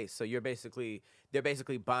a place. So they're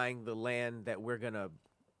basically buying the land that we're gonna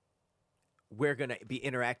be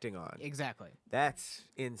interacting on. Exactly. That's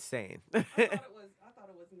insane. I thought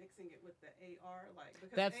it was mixing it with the AR, like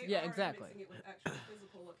because That's- AR yeah, is exactly. mixing it with actual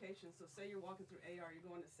physical locations. So say you're walking through AR, you're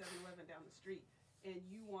going to 7-Eleven down the street, and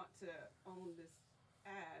you want to own this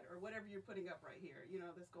ad or whatever you're putting up right here. You know,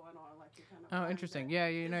 that's going on, like you're kind of. Oh, interesting. Yeah,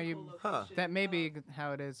 you know, physical Huh. location that may be of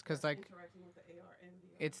how it is, because that's like interacting with the AR and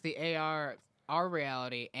VR. it's the AR our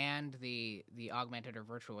reality and the augmented or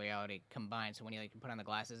virtual reality combined. So when you like put on the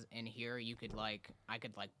glasses in here, I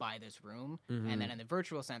could buy this room, and then in the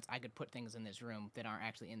virtual sense, I could put things in this room that aren't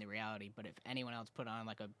actually in the reality. But if anyone else put on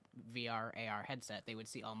like a VR AR headset, they would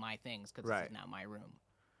see all my things because this is now my room.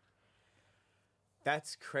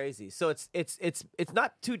 That's crazy. So it's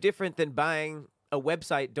not too different than buying a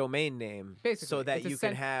website domain name, Basically, so that you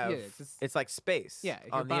can have. It's like space. Yeah,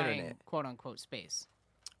 if on you're the buying, internet, quote unquote space.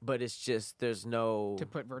 but it's just there's no To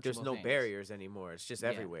put virtual there's no things. barriers anymore. It's just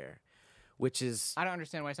everywhere, which is I don't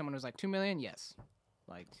understand why someone was like $2 million. Yes,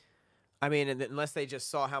 like I mean, unless they just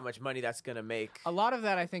saw how much money that's gonna make. a lot of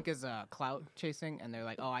that I think is clout chasing, and they're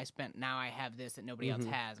like, oh, now I have this that nobody else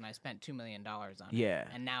has, and I spent $2 million on it. Yeah.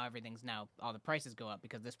 And now all the prices go up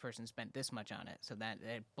because this person spent this much on it, so that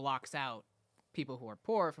it blocks out people who are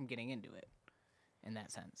poor from getting into it. In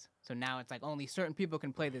that sense. So now it's like only certain people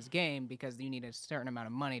can play this game because you need a certain amount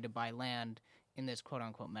of money to buy land in this quote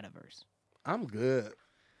unquote metaverse. I'm good.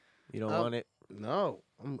 You don't want it. No,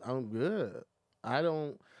 I'm good. I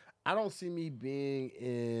don't see me being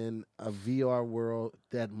in a VR world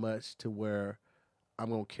that much to where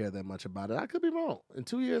I'm gonna care that much about it. I could be wrong. In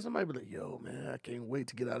 2 years, I might be like, "Yo, man, I can't wait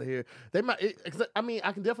to get out of here." They might. I mean,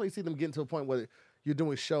 I can definitely see them getting to a point where you're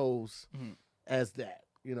doing shows as that.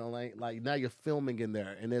 You know, like now you're filming in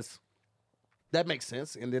there, and that makes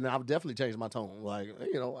sense. And then I'll definitely change my tone. Like,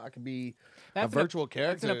 you know, I could be a virtual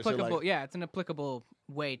character. It's an applicable, it's an applicable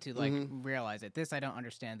way to like realize it. This I don't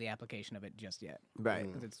understand the application of it just yet, Right.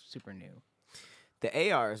 Because it's super new.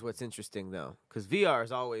 The AR is what's interesting though, because VR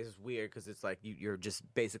is always weird because it's like you're just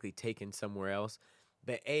basically taken somewhere else.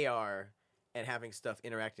 The AR and having stuff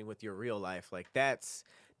interacting with your real life, like that's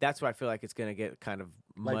where I feel like it's gonna get kind of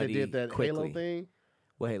muddy. Like they did that quickly. Halo thing.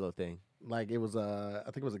 What Halo thing? Like it was I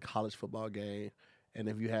think it was a college football game, and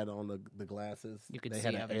if you had on the glasses, You could they see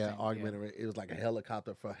had everything, an augmented. It was like a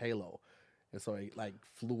helicopter for Halo, and so it like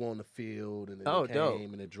flew on the field, and then Oh, it came dope.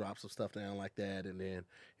 and it dropped some stuff down like that, and then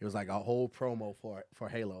it was like a whole promo for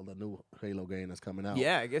Halo, the new Halo game that's coming out.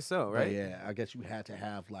 Yeah, I guess so, But right? yeah, I guess you had to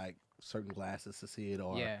have like certain glasses to see it,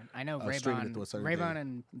 or Yeah, I know streaming it to a certain Ray-Ban thing.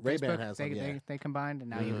 and Ray-Ban Facebook, has some, yeah. they combined,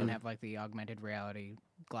 and now you can have like the augmented reality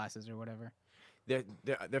glasses or whatever.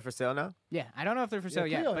 They're for sale now. Yeah, I don't know if they're for sale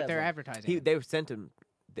yet, Cleo but has they're them. advertising. They sent him.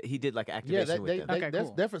 He did like yeah, activation with them. Okay,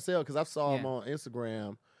 cool. they're for sale because I saw them Yeah. on Instagram,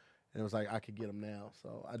 and it was like I could get them now.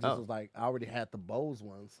 So I just Oh. was like, I already had the Bose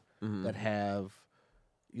ones that have,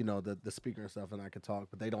 you know, the speaker and stuff, and I could talk,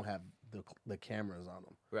 but they don't have the cameras on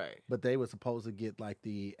them. Right. But they were supposed to get like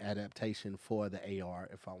the adaptation for the AR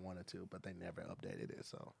if I wanted to, but they never updated it.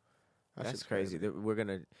 So That's shit's crazy. We're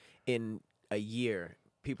gonna in a year.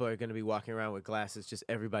 People are gonna be walking around with glasses, just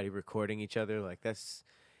everybody recording each other. Like that's.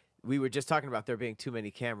 We were just talking about there being too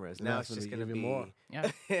many cameras. Now That's it's just gonna gonna be be even more.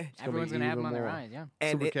 Yeah, be everyone's gonna have them even on their more. eyes. Yeah.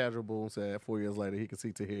 And Super Casual Boom said 4 years later he could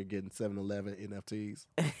see to here getting 7-Eleven NFTs.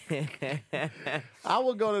 I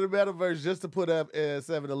would go to the metaverse just to put up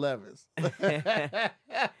 7-Elevens.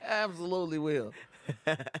 Absolutely will.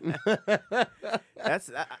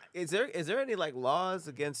 That's is there any like laws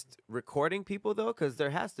against recording people though? Because there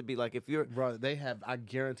has to be like if you're Bro, I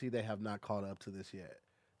guarantee they have not caught up to this yet.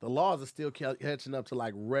 The laws are still catching up to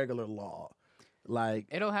like regular law. Like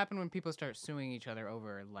It'll happen when people start suing each other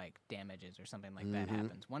over like damages or something like that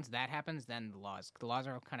happens. Once that happens, then the laws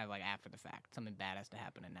are kind of like after the fact. Something bad has to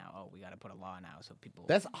happen, and now we got to put a law now so people.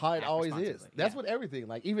 that's how it act always is. responsibly. That's Yeah. what everything,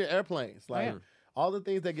 like even airplanes. Like yeah. all the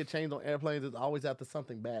things that get changed on airplanes is always after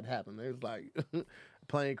something bad happened. It was like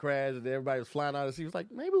plane crash and everybody was flying out of the seat. It was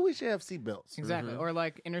like, maybe we should have seatbelts. Exactly. Or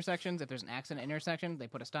like intersections. If there's an accident intersection, they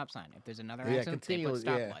put a stop sign. If there's another Yeah, accident, they put continuous-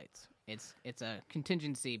 yeah. stoplights. It's a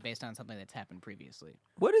contingency based on something that's happened previously.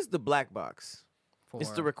 what is the black box? For It's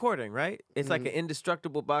the recording, right? It's like an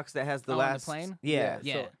indestructible box that has the Oh, on the last plane? Yeah.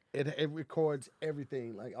 Yeah. So it records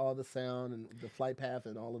everything, like all the sound and the flight path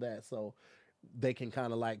and all of that. So they can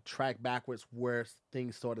kind of like track backwards where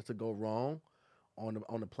things started to go wrong on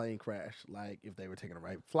the plane crash. Like if they were taking a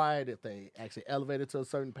right flight, if they actually elevated to a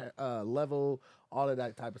certain level, all of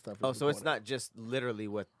that type of stuff. Is Oh, so it's recorded. not just literally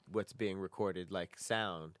what's being recorded, like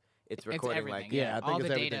sound. It's It's recording everything. like yeah, I think all it's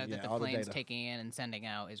the everything. data Yeah, that the all the plane's data. taking in and sending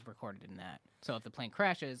out is recorded in that. So if the plane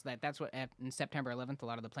crashes, that's what in September 11th, a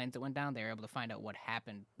lot of the planes that went down, they were able to find out what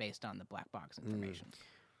happened based on the black box information.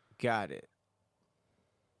 Got it.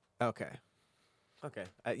 Okay.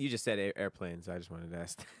 You just said airplanes. I just wanted to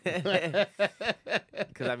ask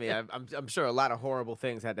because I mean I'm sure a lot of horrible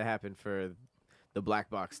things had to happen for the black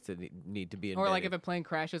box to need to be Or invented. like if a plane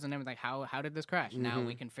crashes and everyone's like, how did this crash? Now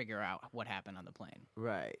we can figure out what happened on the plane.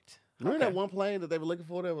 right. Remember that one plane that they were looking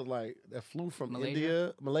for that was like that flew from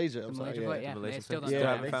Malaysia? I'm The sorry. Malaysia Yeah, flight, yeah. Malaysian They still plane. don't Yeah,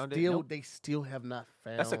 know. haven't found it? still Nope. they still have not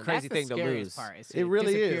found. That's a crazy That's thing the to scariest lose. part. It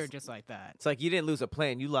really disappeared is. just like that. It's like you didn't lose a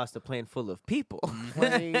plane; you lost a plane full of people.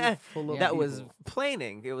 Plane full of that was people.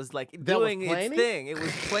 planing. It was like That was doing its planing? thing. It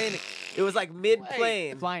was planing. It was like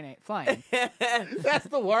mid-plane. Flying. That's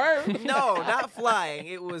the word. No, not flying.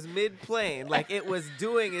 It was mid-plane. Like it was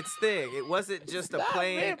doing its thing. It wasn't just a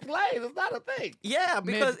plane. Plane. It's not a thing. Yeah,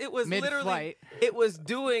 because it was literally. Mid-flight. It was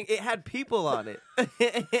doing. It had people on it.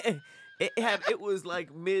 It was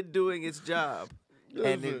like mid doing its job,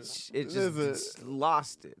 and it just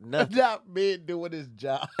lost it. Nothing. Not mid doing his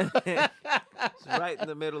job. It's right in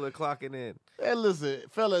the middle of clocking in. Hey, listen,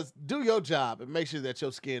 fellas, do your job and make sure that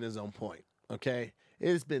your skin is on point. Okay,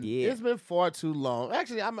 it's been far too long.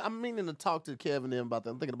 Actually, I'm meaning to talk to Kevin and them about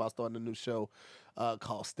that. I'm thinking about starting a new show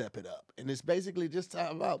called Step It Up, and it's basically just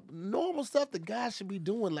about normal stuff that guys should be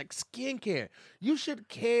doing, like skincare. You should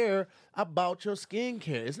care about your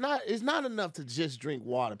skincare. It's not enough to just drink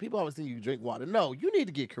water. People always think you drink water. No, you need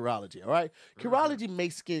to get Curology. All right, Curology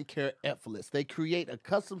makes skincare effortless. They create a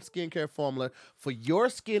custom skincare formula for your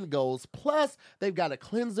skin goals. Plus, they've got a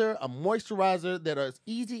cleanser, a moisturizer that are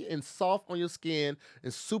easy and soft on your skin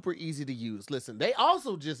and super easy to use. Listen, they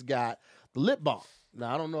also just got the lip balm.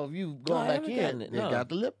 Now, I don't know if you've gone back haven't in. gotten it, They no. got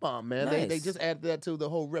the lip balm, man. They Nice. just added that to the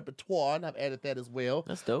whole repertoire, and I've added that as well.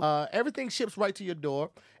 That's dope. Everything ships right to your door,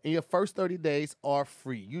 and your first 30 days are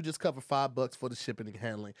free. You just cover $5 for the shipping and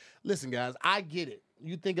handling. Listen, guys, I get it.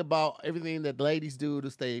 You think about everything that ladies do to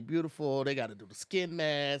stay beautiful. They got to do the skin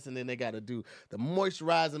mask, and then they got to do the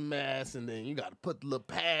moisturizing mask, and then you got to put the little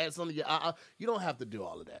pads on your eye. You don't have to do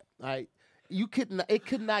all of that, all right? It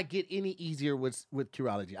could not get any easier with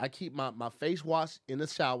Curology. I keep my face wash in the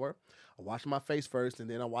shower. I wash my face first, and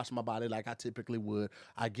then I wash my body like I typically would.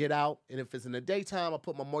 I get out, and if it's in the daytime, I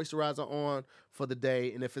put my moisturizer on for the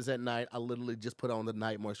day, and if it's at night, I literally just put on the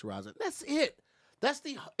night moisturizer. That's it. That's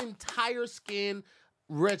the entire skin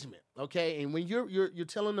regimen, okay? And when you're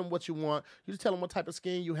telling them what you want, you just tell them what type of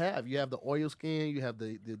skin you have. You have the oil skin, you have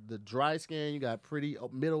the dry skin, you got pretty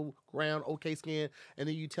middle ground okay skin, and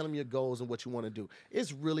then you tell them your goals and what you want to do.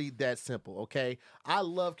 It's really that simple, okay? I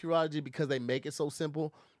love Curology because they make it so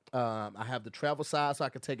simple. I have the travel size so I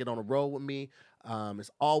can take it on the road with me.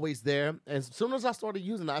 It's always there. And as soon as I started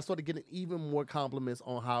using it, I started getting even more compliments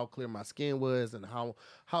on how clear my skin was and how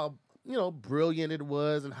brilliant it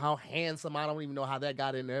was and how handsome. I don't even know how that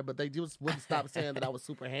got in there, but they just wouldn't stop saying that I was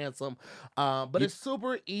super handsome. But it's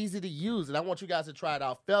super easy to use, and I want you guys to try it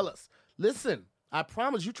out. Fellas, listen, I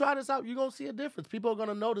promise you try this out, you're going to see a difference. People are going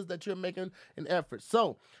to notice that you're making an effort.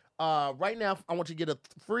 So right now, I want you to get a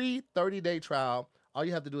free 30-day trial. All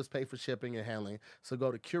you have to do is pay for shipping and handling. So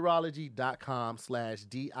go to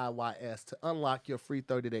Curology.com/DIYS to unlock your free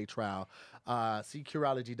 30-day trial. See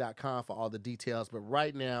Curology.com for all the details. But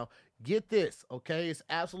right now, get this, okay? It's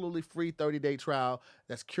absolutely free 30-day trial.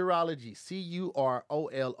 That's Curology,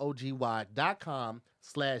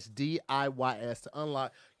 CUROLOGY.com/DIYS to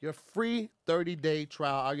unlock your free 30-day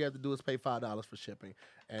trial. All you have to do is pay $5 for shipping.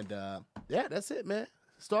 And yeah, that's it, man.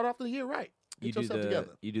 Start off the year right. Get yourself together.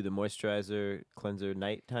 You do the moisturizer, cleanser,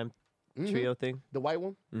 nighttime trio thing. The white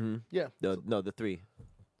one? Mm-hmm. Yeah. The three.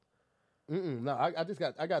 No, I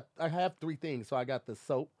have three things. So I got the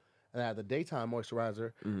soap, and I have the daytime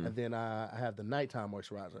moisturizer, and then I have the nighttime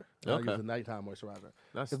moisturizer. I use the nighttime moisturizer.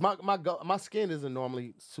 Because my skin isn't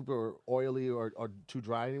normally super oily or too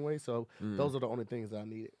dry anyway, so those are the only things that I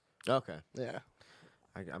needed. Okay. Yeah.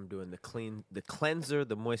 I'm doing the cleanser,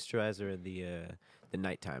 the moisturizer, and the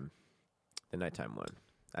nighttime. The nighttime one.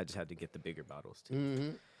 I just had to get the bigger bottles too.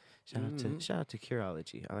 Mm-hmm. Shout out to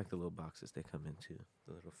Curology. I like the little boxes they come into.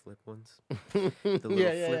 The little flip ones. The little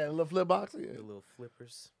little flip box. Yeah. The little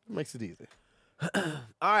flippers. Makes it easy. All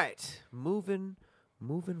right, moving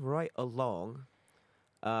right along.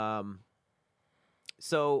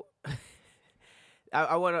 So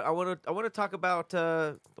I want to talk about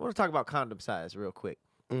condom size real quick,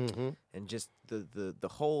 Mm-hmm. and just the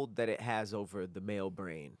hold that it has over the male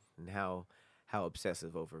brain and how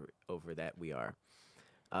obsessive over that we are.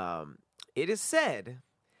 It is said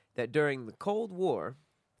that during the Cold War,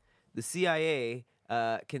 the CIA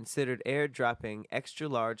considered airdropping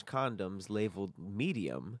extra-large condoms labeled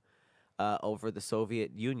medium over the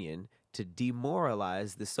Soviet Union to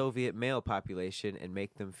demoralize the Soviet male population and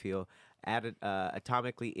make them feel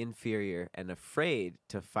atomically inferior and afraid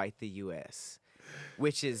to fight the U.S.,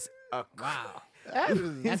 which is Wow.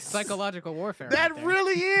 That's psychological warfare. That right there.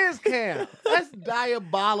 really is, Cam. That's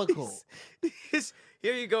diabolical.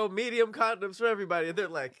 Here you go, medium condoms for everybody. And they're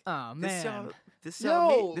like, Oh this man. this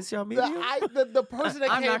y'all medium? The person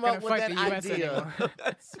that I'm came not up gonna with fight that the US idea anymore.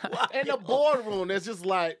 That's wild. in the boardroom, it's just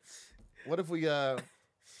like, what if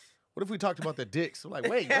we talked about the dicks? I'm like,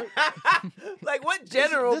 wait, what? Like, what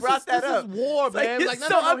general This brought is- that this up? is war, It's like, man. it's Like, no,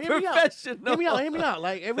 so no, hear me out. unprofessional. Hear me out.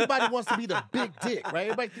 Like, everybody wants to be the big dick, right?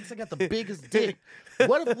 Everybody thinks they got the biggest dick.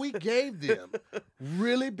 What if we gave them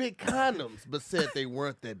really big condoms, but said they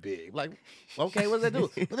weren't that big? Like, okay, what does that do?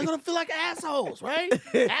 But they're gonna feel like assholes, right?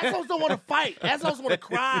 Assholes don't want to fight. Assholes want to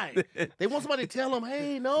cry. They want somebody to tell them,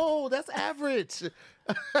 "Hey, no, that's average."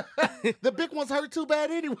 The big ones hurt too bad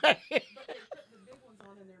anyway. But they put the big ones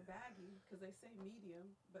on and they're baggy because they say medium,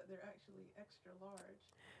 but they're actually extra large.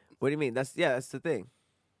 What do you mean? That's the thing.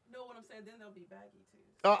 Know what I'm saying? Then they'll be baggy too.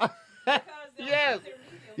 Because they'll Yes. put their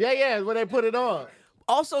medium Yeah, when they put it on.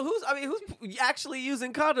 Also, who's actually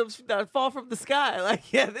using condoms that fall from the sky?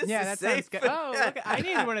 Like, yeah, this Yeah, is that safe. sounds good. Oh, look, I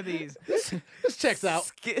need one of these. This checks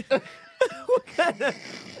out.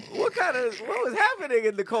 what was happening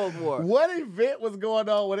in the Cold War? What event was going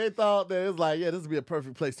on when they thought that it was like, yeah, this would be a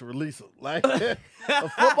perfect place to release them? Like a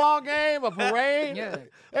football game, a parade. Yeah.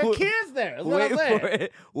 There's kids there. That's what I'm saying. for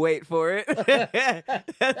it. Wait for it. That's Yeah,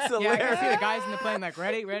 I hilarious. can see the guys in the plane like,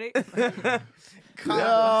 ready?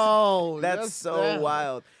 No, That's so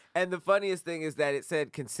wild. And the funniest thing is that it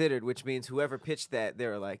said considered, which means whoever pitched that, they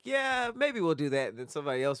were like, yeah, maybe we'll do that. And then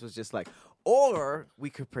somebody else was just like, or we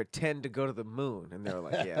could pretend to go to the moon. And they were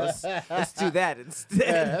like, yeah, let's do that instead.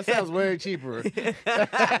 Yeah, that sounds way cheaper.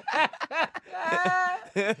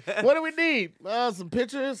 What do we need? Some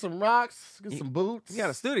pictures, some rocks, get some boots. You got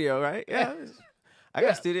a studio, right? Yeah. I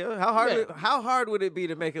got a studio. How hard would it be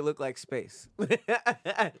to make it look like space?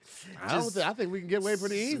 I think we can get away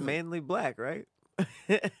pretty easy. Mainly black, right?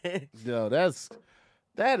 No, that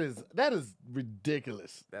is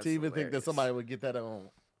ridiculous That's to even think that hilarious. somebody would get that on.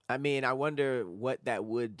 I mean, I wonder what that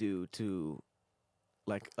would do to,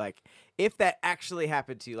 like if that actually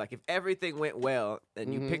happened to you, like if everything went well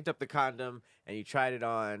and you picked up the condom and you tried it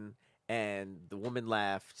on and the woman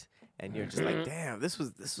laughed and you're just like, damn, this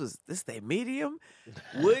they medium.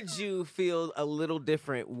 Would you feel a little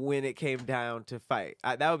different when it came down to fight?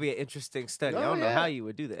 That would be an interesting study. I Oh, don't know yeah. how you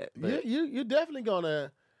would do that. But You're definitely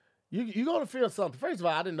gonna you're gonna feel something. First of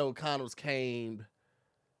all, I didn't know condoms came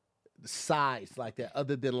size like that,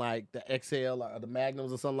 other than like the XL or the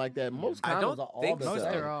Magnums or something like that. Most I condoms don't are all think the so. Most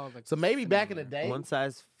same. they're all like So maybe back in the similar. day, one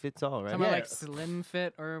size fits all, right? Some are Yeah. like slim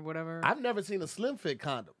fit or whatever. I've never seen a slim fit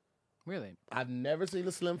condom. Really? I've never seen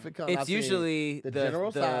a slim fit condom. It's I've seen usually the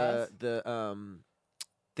general size. the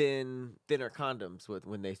thinner condoms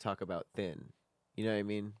when they talk about thin. You know what I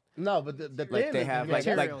mean? No, but the Like thin they is- have yeah, like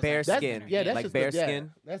materials bare are that's, skin. yeah, that's like just bare the, yeah,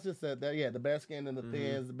 skin. That's just the bare skin and the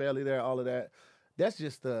thins, the belly there, all of that. That's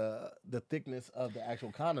just the thickness of the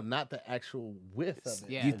actual condom, not the actual width of it.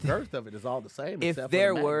 Yeah. The girth of it is all the same. If except for there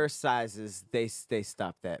the Magnum. were sizes, they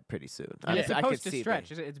stopped that pretty soon. And Yeah. it's I could supposed to see stretch.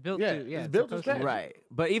 that. It's built Yeah, to. Yeah, it's built to supposed stretch. Right,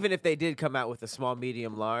 but even if they did come out with a small,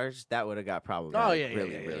 medium, large, that would have got problematic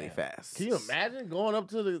really fast. Can you imagine going up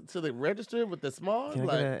to the register with the small? Can I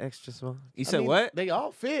like, get an extra small? You I said mean, what? They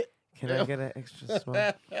all fit. Can I get an extra small?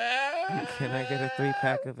 Can I get a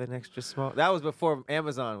 3-pack of an extra small? That was before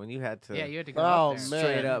Amazon when you had to. Yeah, you had to go Oh, up there. man.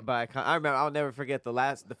 Straight up buy. I remember. I'll never forget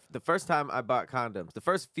the first time I bought condoms. The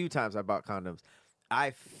first few times I bought condoms,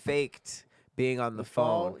 I faked being on the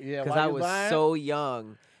phone phone? Yeah, because while I you was buying? so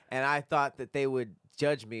young, and I thought that they would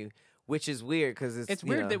judge me, which is weird because It's you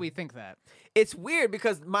weird know, that we think that. It's weird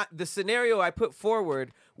because the scenario I put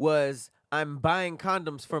forward was I'm buying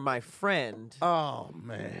condoms for my friend. Oh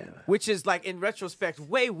man. Which is like in retrospect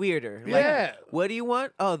way weirder. Like, Yeah. what do you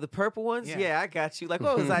want? Oh, the purple ones? Yeah. Yeah, I got you. Like,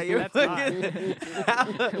 what was I? You're That's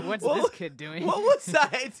fucking- What's What this was- kid doing? What was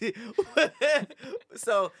I?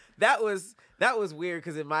 So that was weird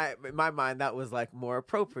because in my mind that was like more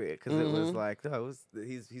appropriate because it was like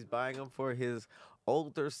he's buying them for his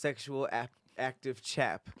older sexual active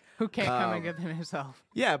chap. Who can't come and get them himself?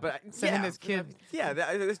 Yeah, but Sending this kid. Yeah,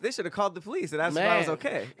 they should have called the police and asked if I was Man.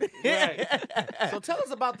 okay. Right. So tell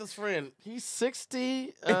us about this friend. He's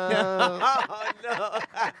 60. Oh no!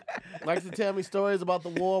 Likes to tell me stories about the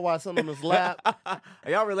war while sitting on his lap. Are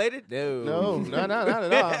y'all related? No. No, not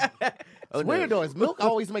at all. Oh, It's no. weird though. His milk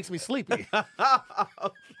always makes me sleepy.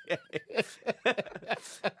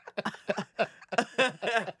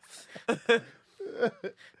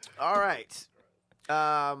 All right.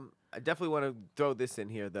 I definitely want to throw this in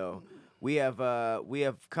here though. We have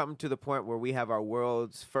come to the point where we have our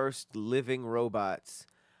world's first living robots,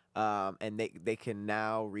 and they can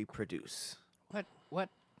now reproduce. What? What?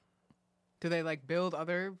 Do they like build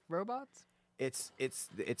other robots? It's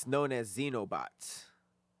known as Xenobots,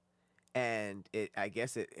 and I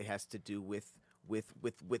guess it has to do with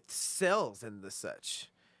cells and the such.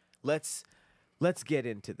 Let's get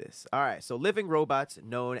into this. All right, so living robots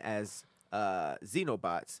known as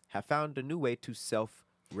Xenobots have found a new way to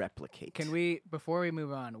self-replicate. Can we, before we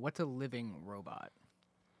move on, what's a living robot?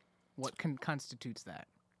 What constitutes that?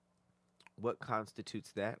 What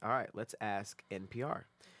constitutes that? All right, let's ask NPR.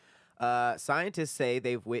 Scientists say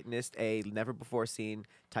they've witnessed a never-before-seen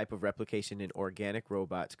type of replication in organic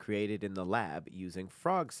robots created in the lab using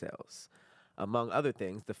frog cells. Among other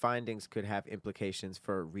things, the findings could have implications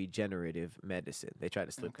for regenerative medicine. They try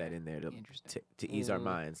to slip that in there to ease our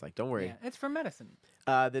minds. Like, don't worry. Yeah, it's for medicine.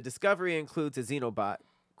 The discovery includes a xenobot,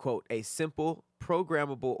 quote, a simple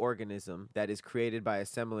programmable organism that is created by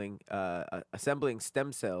assembling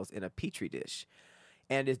stem cells in a petri dish,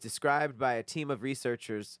 and is described by a team of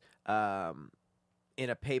researchers in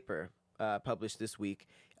a paper published this week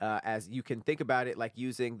as you can think about it like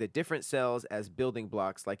using the different cells as building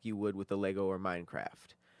blocks like you would with a Lego or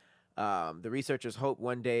Minecraft. The researchers hope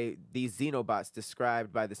one day these xenobots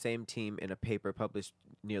described by the same team in a paper published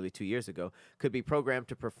nearly 2 years ago could be programmed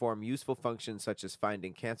to perform useful functions such as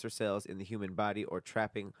finding cancer cells in the human body or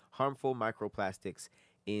trapping harmful microplastics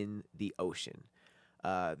in the ocean.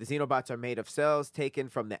 The xenobots are made of cells taken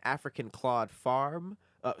from the African clawed frog.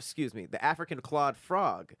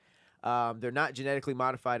 They're not genetically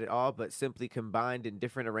modified at all, but simply combined in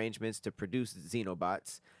different arrangements to produce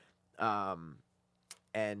xenobots.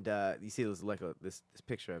 And you see this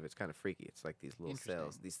picture of it. It's kind of freaky. It's like these little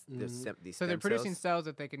cells. These So they're producing cells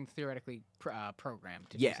that they can theoretically program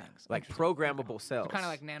to do things. Like programmable cells. Kind of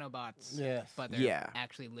like nanobots. Yes. But they're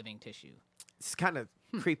actually living tissue. It's kind of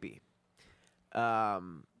creepy.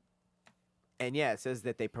 And it says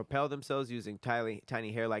that they propel themselves using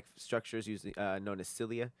tiny hair-like structures known as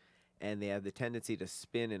cilia, and they have the tendency to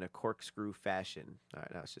spin in a corkscrew fashion. All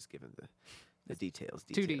right, now it's just giving the details.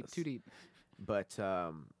 Too deep. But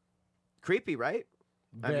creepy, right?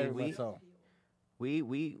 Very much so.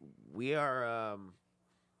 We are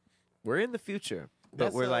we're in the future, but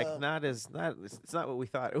That's, we're it's not what we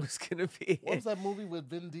thought it was gonna be. What was that movie with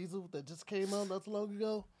Vin Diesel that just came out not too long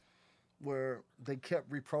ago, where they kept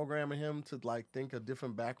reprogramming him to like think a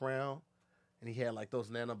different background, and he had like those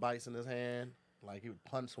nanobites in his hand, like he would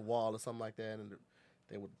punch a wall or something like that, and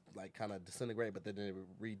they would like kind of disintegrate, but then they would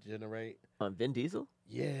regenerate. On Vin Diesel?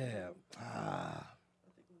 Yeah.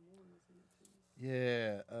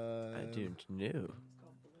 Yeah. I didn't know.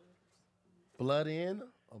 Blood in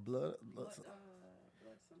or blood? Bloodshot,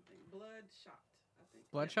 I think.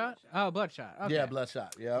 Bloodshot? Oh, Bloodshot. Okay. Yeah,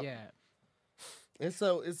 Bloodshot. Yeah. Yeah. And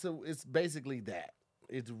so it's basically that.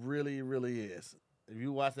 It really, really is. If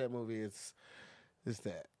you watch that movie, it's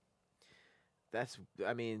that. That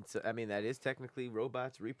is technically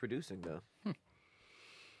robots reproducing though.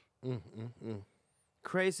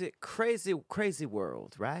 Crazy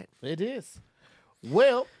world, right? It is.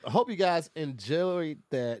 Well, I hope you guys enjoyed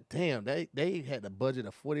that. Damn, they had a budget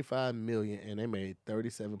of $45 million and they made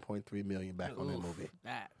 $37.3 million back on that movie.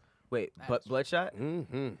 But Bloodshot?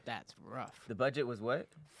 Mm-hmm. That's rough. The budget was what?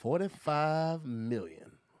 $45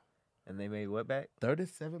 million. And they made what back?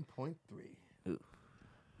 37.3.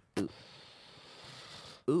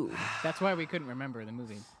 Ooh. That's why we couldn't remember the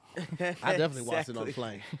ing. I definitely watched it on the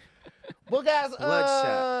plane. Well, guys,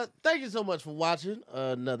 thank you so much for watching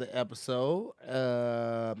another episode.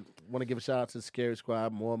 Want to give a shout out to the Scary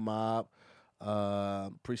Squad, More Mob.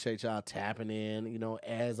 Appreciate y'all tapping in,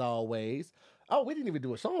 as always. Oh, we didn't even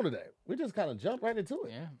do a song today. We just kind of jumped right into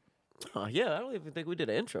it. Yeah. Oh, yeah, I don't even think we did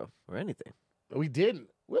an intro or anything. We didn't.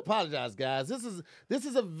 We apologize, guys. This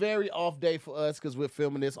is a very off day for us because we're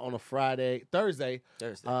filming this on a Thursday.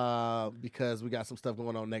 Because we got some stuff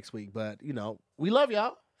going on next week. But, we love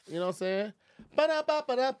y'all. You know what I'm saying?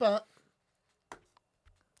 Ba-da-ba-ba-da-ba.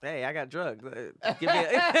 Hey, I got drugs. Give me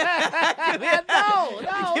a, Give me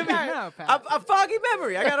a a foggy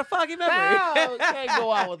memory. I got a foggy memory. No, can't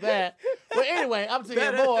go out with that. But anyway, I'm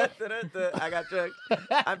Tim Moore. I got drugs.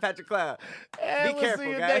 I'm Patrick Cloud. And we'll see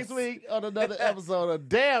you next week on another episode of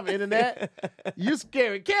Damn Internet. You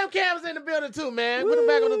scary. Cam's in the building too, man. Put him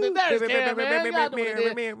back on the thing. There's Cam,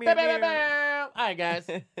 man. All right, guys.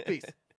 Peace.